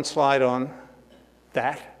have one slide on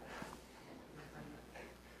that.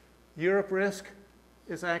 Europe risk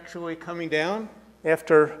is actually coming down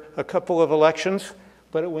after a couple of elections,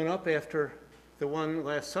 but it went up after the one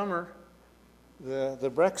last summer,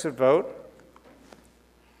 the Brexit vote.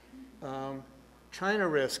 China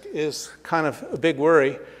risk is kind of a big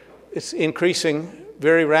worry. It's increasing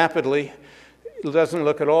very rapidly. It doesn't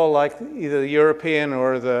look at all like either the European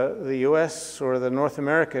or the US or the North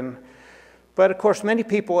American. But of course, many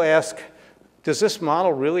people ask, does this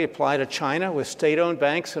model really apply to China with state-owned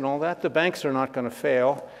banks and all that? The banks are not going to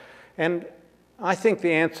fail. And I think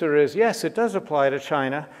the answer is yes, it does apply to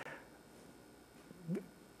China.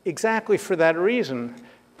 Exactly for that reason.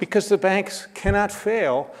 Because the banks cannot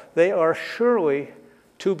fail. They are surely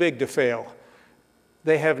too big to fail.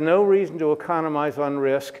 They have no reason to economize on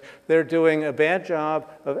risk. They're doing a bad job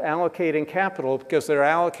of allocating capital because they're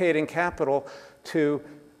allocating capital to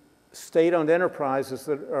state-owned enterprises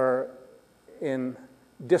that are in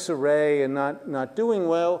disarray and not doing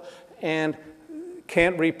well and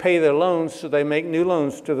can't repay their loans, so they make new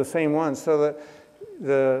loans to the same ones. So that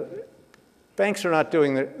the banks are not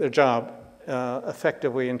doing their job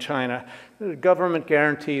effectively in China. The government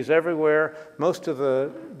guarantees everywhere. Most of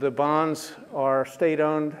the bonds are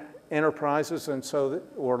state-owned enterprises and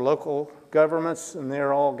or local governments, and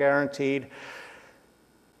they're all guaranteed.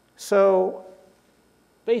 So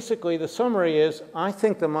basically, the summary is, I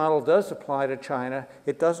think the model does apply to China.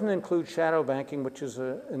 It doesn't include shadow banking, which is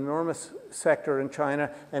an enormous sector in China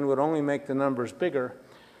and would only make the numbers bigger.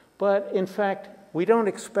 But in fact, we don't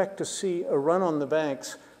expect to see a run on the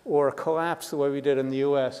banks or a collapse the way we did in the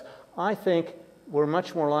US. I think we're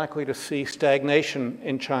much more likely to see stagnation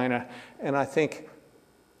in China, and I think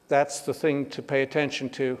that's the thing to pay attention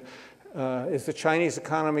to. Is the Chinese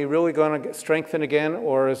economy really going to strengthen again,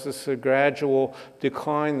 or is this a gradual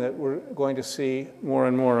decline that we're going to see more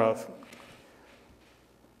and more of?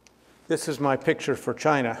 This is my picture for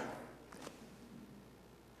China.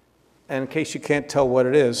 And in case you can't tell what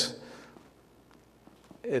it is,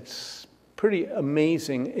 it's pretty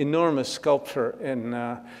amazing, enormous sculpture in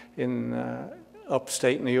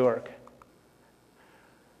upstate New York.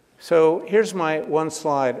 So here's my one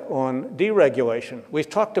slide on deregulation. We've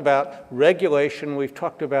talked about regulation, we've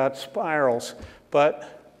talked about spirals,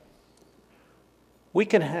 but we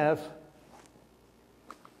can have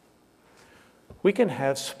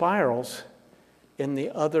spirals in the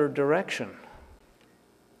other direction.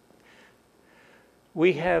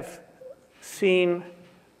 We have seen,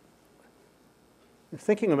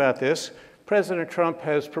 thinking about this, President Trump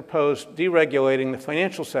has proposed deregulating the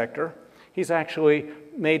financial sector. He's actually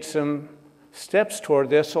made some steps toward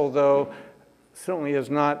this, although certainly has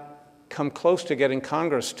not come close to getting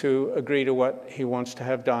Congress to agree to what he wants to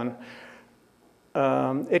have done.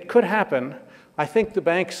 It could happen. I think the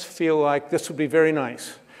banks feel like this would be very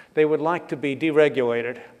nice. They would like to be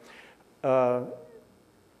deregulated.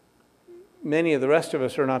 Many of the rest of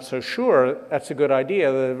us are not so sure that's a good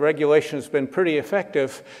idea. The regulation has been pretty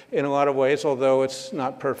effective in a lot of ways, although it's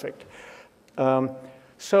not perfect.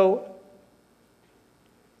 So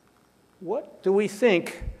what do we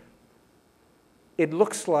think it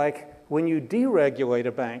looks like when you deregulate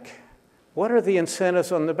a bank? What are the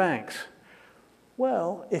incentives on the banks?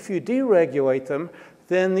 Well, if you deregulate them,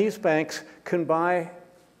 then these banks can buy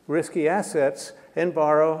risky assets and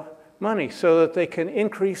borrow money so that they can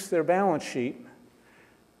increase their balance sheet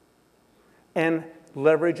and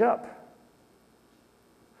leverage up.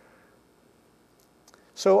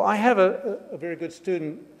 So I have a very good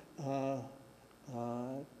student,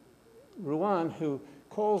 Ruan, who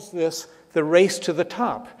calls this the race to the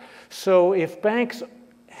top. So if banks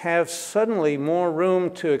have suddenly more room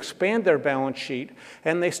to expand their balance sheet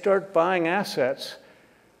and they start buying assets,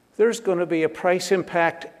 there's going to be a price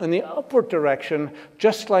impact in the upward direction,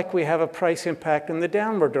 just like we have a price impact in the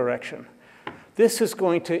downward direction. This is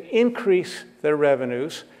going to increase their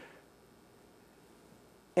revenues.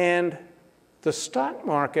 And the stock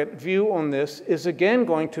market view on this is again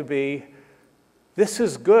going to be, this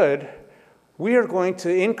is good. We are going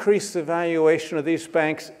to increase the valuation of these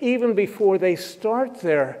banks even before they start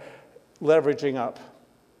their leveraging up.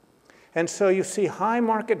 And so you see high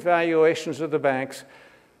market valuations of the banks,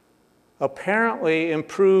 apparently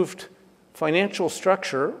improved financial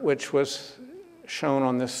structure, which was shown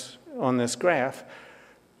on this graph,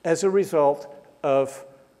 as a result of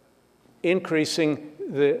increasing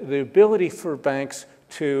the ability for banks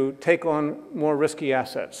to take on more risky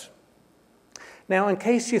assets. Now, in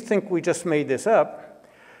case you think we just made this up,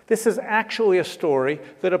 this is actually a story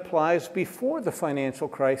that applies before the financial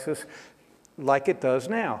crisis like it does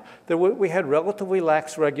now. We had relatively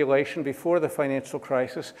lax regulation before the financial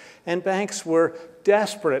crisis, and banks were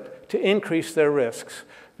desperate to increase their risks.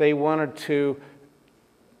 They wanted to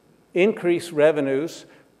increase revenues.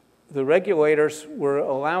 The regulators were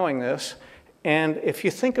allowing this. And if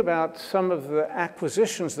you think about some of the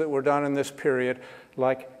acquisitions that were done in this period,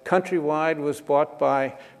 like Countrywide was bought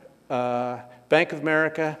by Bank of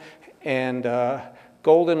America, and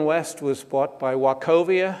Golden West was bought by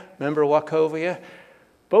Wachovia. Remember Wachovia?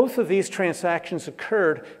 Both of these transactions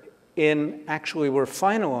occurred actually were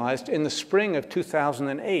finalized in the spring of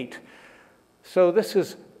 2008. So this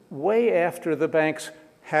is way after the banks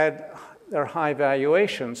had their high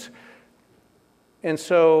valuations. And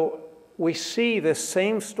so we see this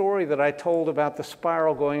same story that I told about the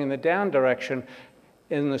spiral going in the down direction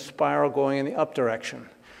and the spiral going in the up direction.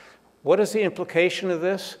 What is the implication of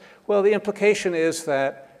this? Well, the implication is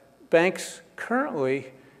that banks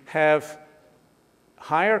currently have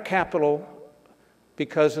higher capital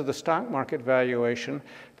because of the stock market valuation.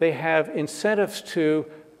 They have incentives to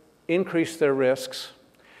increase their risks.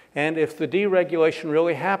 And if the deregulation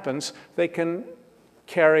really happens, they can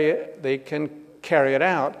carry it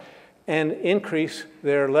out and increase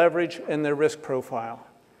their leverage and their risk profile.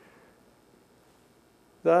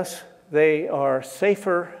 Thus, they are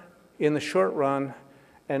safer in the short run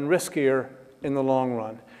and riskier in the long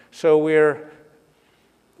run. So we're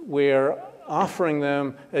offering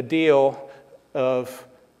them a deal of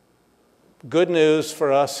good news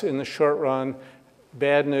for us in the short run,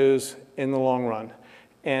 bad news in the long run.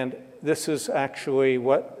 And this is actually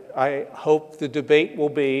what I hope the debate will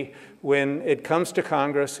be when it comes to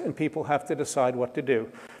Congress and people have to decide what to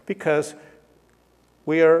do. Because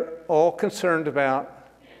we are all concerned about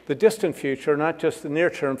the distant future, not just the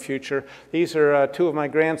near-term future. These are two of my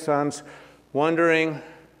grandsons wondering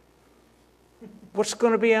what's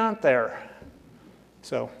going to be out there.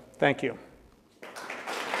 So, thank you.